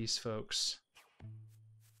gonna have these folks.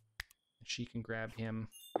 She can grab him.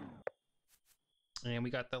 And we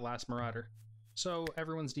got the last marauder. So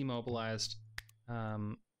everyone's demobilized.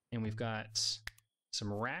 And we've got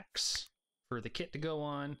some racks for the kit to go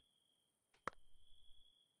on.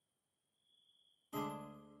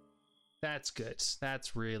 That's good.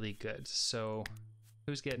 That's really good. So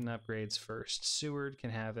who's getting upgrades first? Seward can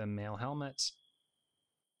have a mail helmet.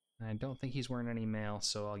 I don't think he's wearing any mail,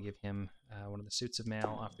 so I'll give him one of the suits of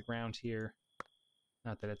mail off the ground here.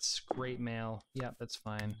 Not that it's great mail. Yeah, that's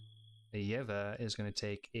fine. Yeva is going to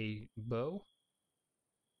take a bow.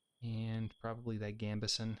 And probably that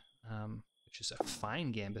gambeson, which is a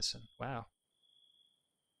fine gambeson. Wow.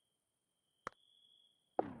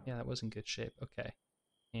 Yeah, that was in good shape. Okay.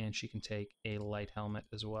 And she can take a light helmet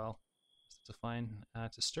as well. It's a fine.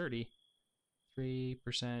 It's a sturdy. 3%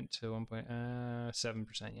 to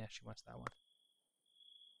 1.7%. Yeah, she wants that one.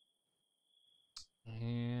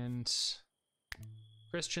 And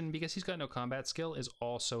Christian, because he's got no combat skill, is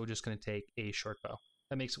also just going to take a short bow.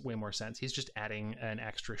 That makes way more sense. He's just adding an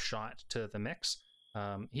extra shot to the mix.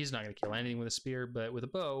 He's not going to kill anything with a spear, but with a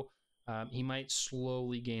bow, he might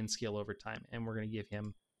slowly gain skill over time. And we're going to give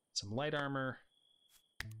him some light armor.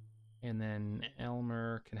 And then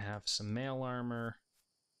Elmer can have some mail armor.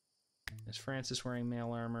 Is Francis wearing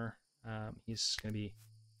mail armor? He's going to be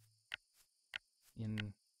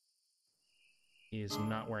in... He is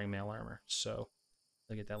not wearing mail armor. So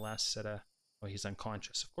look at that last set of... Oh, he's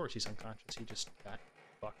unconscious. Of course he's unconscious. He just got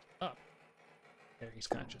fucked up. There, he's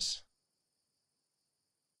conscious.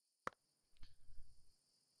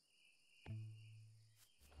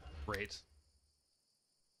 Great.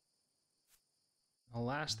 The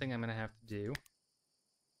last thing I'm going to have to do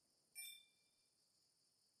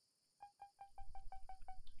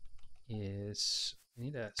is I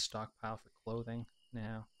need a stockpile for clothing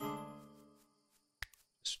now.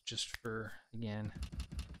 Just for, again,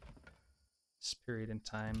 this period in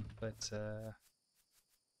time, but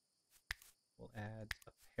we'll add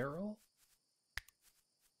apparel.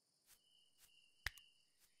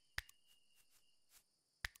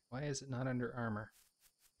 Why is it not under armor?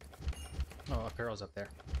 Oh, apparel's up there.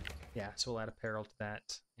 Yeah, so we'll add apparel to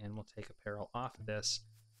that, and we'll take apparel off of this.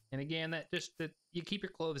 And again, that you keep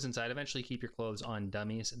your clothes inside. Eventually, keep your clothes on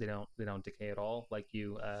dummies. They don't decay at all. Like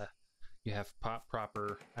you have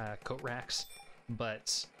proper coat racks,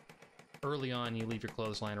 but early on, you leave your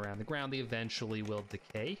clothes lying around the ground. They eventually will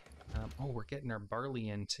decay. Oh, we're getting our barley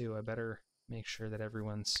in too. I better make sure that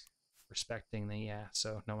everyone's respecting the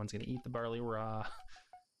So no one's gonna eat the barley raw,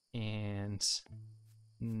 and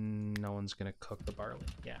no one's gonna cook the barley.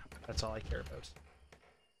 Yeah, that's all I care about.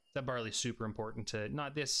 That barley's super important to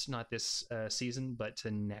not this season, but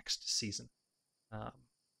to next season.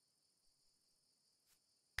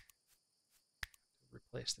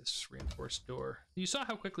 Replace this reinforced door. You saw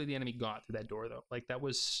how quickly the enemy got through that door, though. Like, that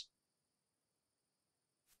was...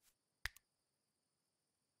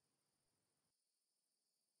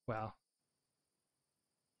 Wow.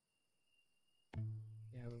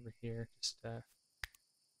 Yeah, over here, just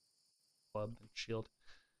club and shield.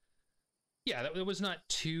 Yeah, it was not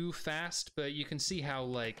too fast, but you can see how,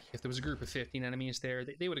 like, if there was a group of 15 enemies there,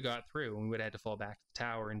 they would have got through, and we would have had to fall back to the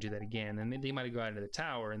tower and do that again. And they might have gone into the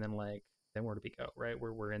tower, and then, like, then where do we go, right?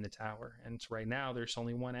 We're in the tower. And right now, there's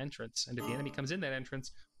only one entrance. And if the enemy comes in that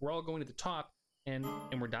entrance, we're all going to the top, and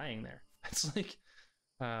we're dying there. That's like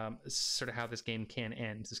sort of how this game can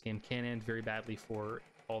end. This game can end very badly for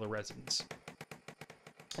all the residents.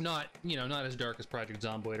 Not as dark as Project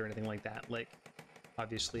Zomboid or anything like that. Like,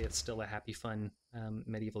 obviously, it's still a happy, fun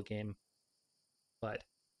medieval game, but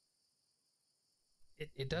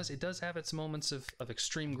it does have its moments of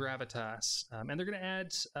extreme gravitas, and they're going to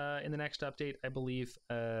add in the next update, I believe,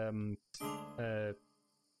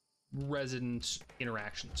 resident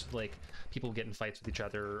interactions, like people get in fights with each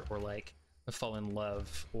other, or like fall in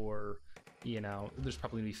love, or there's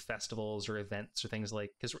probably going to be festivals or events or things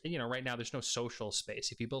like, because right now there's no social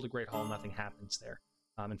space. If you build a great hall, nothing happens there.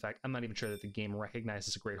 In fact, I'm not even sure that the game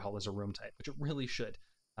recognizes a great hall as a room type, which it really should.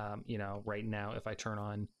 Right now, if I turn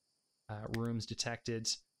on rooms detected,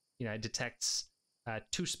 it detects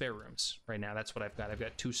 2 spare rooms right now. That's what I've got. I've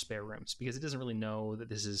got 2 spare rooms because it doesn't really know that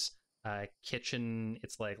this is kitchen.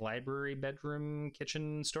 It's like library, bedroom,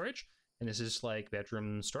 kitchen, storage, and this is like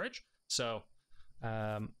bedroom storage. So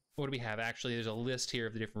what do we have? Actually, there's a list here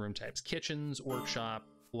of the different room types: kitchens, workshop,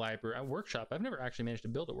 library. Workshop. I've never actually managed to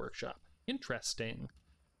build a workshop. Interesting.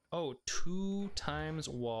 Oh, 2 times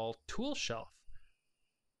wall tool shelf.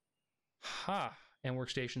 Ha. And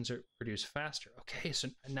workstations are produced faster. Okay, so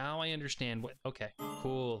now I understand what. Okay,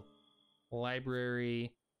 cool.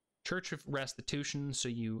 Library, Church of Restitution. So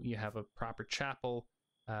you have a proper chapel,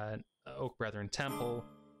 Oak Brethren Temple,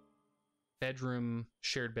 bedroom,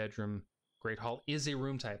 shared bedroom. Great Hall is a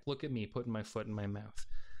room type. Look at me putting my foot in my mouth.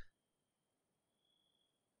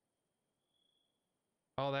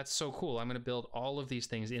 Oh, that's so cool. I'm gonna build all of these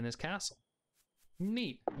things in this castle.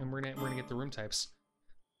 Neat. And we're gonna get the room types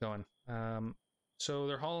going. So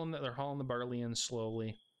they're hauling the barley in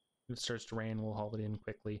slowly. If it starts to rain, we'll haul it in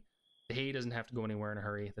quickly. The hay doesn't have to go anywhere in a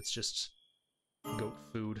hurry. That's just goat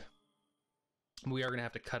food. We are gonna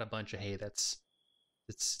have to cut a bunch of hay.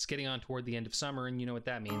 It's getting on toward the end of summer, and you know what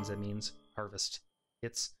that means. That means harvest.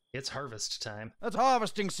 It's harvest time. It's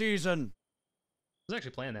harvesting season. I was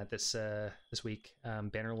actually playing that this week.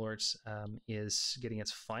 Bannerlords is getting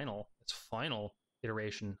its final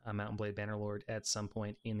iteration on Mountain Blade Bannerlord at some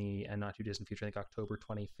point in the not too distant future. I think October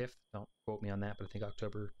 25th. Don't quote me on that, but I think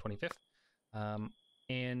October 25th.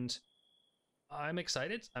 And I'm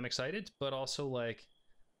excited. But also, like,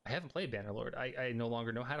 I haven't played Bannerlord. I no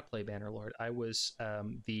longer know how to play Bannerlord. I was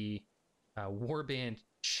the warband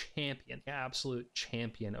champion, absolute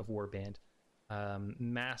champion of warband.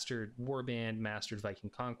 Mastered warband, mastered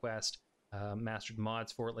Viking Conquest, mastered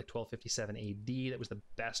mods for it, like 1257 AD. That was the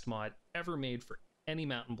best mod ever made for any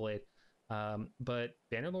Mountain Blade. But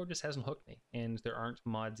Bannerlord just hasn't hooked me, and there aren't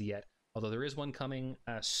mods yet. Although there is one coming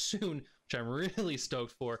soon, which I'm really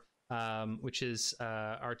stoked for, which is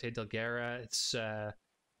Arte del Guerra. It's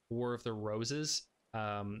War of the Roses.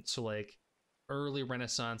 So like early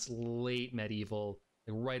Renaissance, late medieval,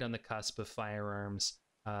 like right on the cusp of firearms.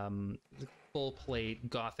 Full plate,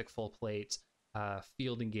 Gothic full plate,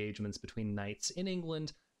 field engagements between knights in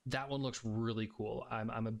England. That one looks really cool.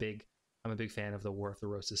 I'm a big fan of the War of the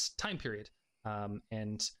Roses time period,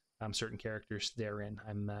 and certain characters therein.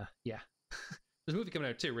 Yeah. There's a movie coming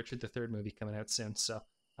out too, Richard III movie coming out soon. So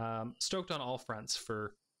stoked on all fronts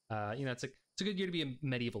for it's a good year to be a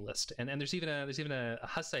medievalist. And there's even a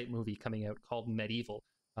Hussite movie coming out called Medieval,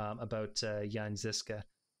 about Jan Žižka,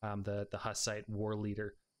 the Hussite war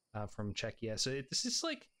leader from Czechia. So this is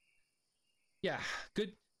like, yeah,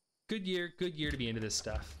 good year to be into this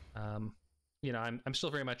stuff. I'm still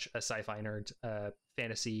very much a sci-fi nerd,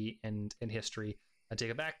 fantasy and history. I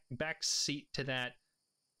take a back seat to that.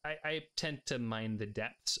 I tend to mine the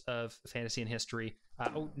depths of fantasy and history.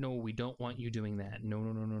 Oh no, we don't want you doing that.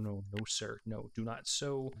 No, sir. No, do not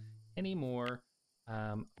sow anymore.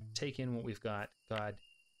 Take in what we've got. God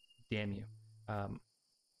damn you.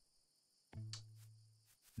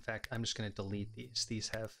 In fact, I'm just going to delete these. These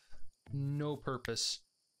have no purpose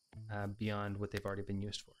beyond what they've already been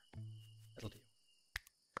used for. That'll do.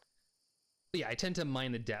 But yeah, I tend to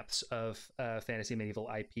mine the depths of fantasy medieval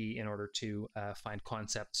IP in order to find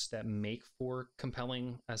concepts that make for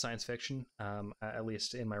compelling science fiction. At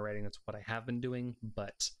least in my writing, that's what I have been doing.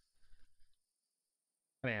 But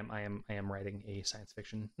I am writing a science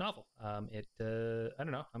fiction novel. I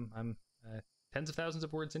don't know. I'm tens of thousands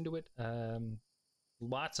of words into it.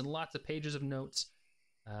 Lots and lots of pages of notes.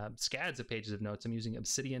 Scads of pages of notes. I'm using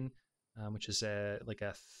Obsidian, which is like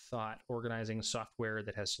a thought organizing software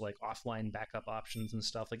that has like offline backup options and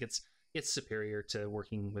stuff. Like it's superior to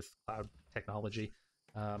working with cloud technology.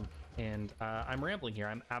 And I'm rambling here.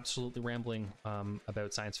 I'm absolutely rambling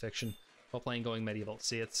about science fiction while playing Going Medieval.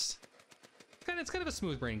 See, it's kind of a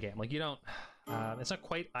smooth brain game. Like you don't, it's not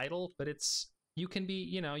quite idle, but you can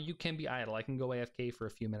be idle. I can go AFK for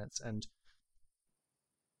a few minutes, and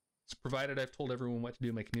it's provided I've told everyone what to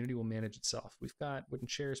do. My community will manage itself. We've got wooden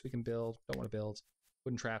chairs we can build, don't want to build.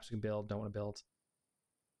 Wooden traps we can build, don't want to build.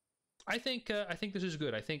 I think this is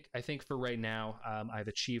good. I think for right now, I've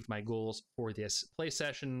achieved my goals for this play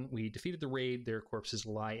session. We defeated the raid. Their corpses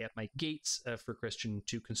lie at my gates for Christian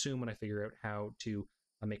to consume when I figure out how to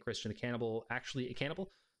make Christian actually a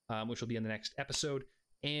cannibal, which will be in the next episode.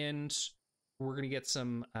 And we're gonna get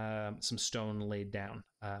some stone laid down.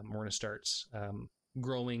 We're gonna start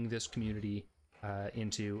growing this community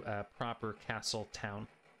into a proper castle town,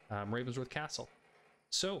 Ravensworth Castle.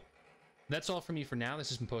 So that's all from me for now. This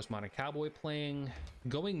has been Postmodern Cowboy playing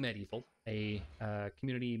Going Medieval, a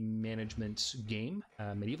community management game,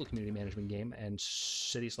 medieval community management game, and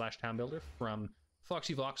city/town builder from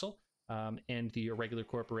Foxy Voxel and the Irregular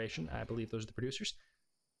Corporation. I believe those are the producers.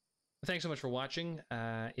 Thanks so much for watching.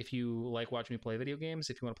 If you like watching me play video games,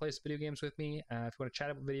 if you want to play some video games with me, if you want to chat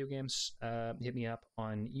about video games, hit me up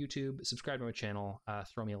on YouTube, subscribe to my channel,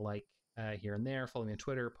 throw me a like here and there, follow me on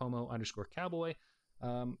Twitter, Pomo_cowboy.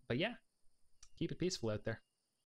 But yeah, keep it peaceful out there.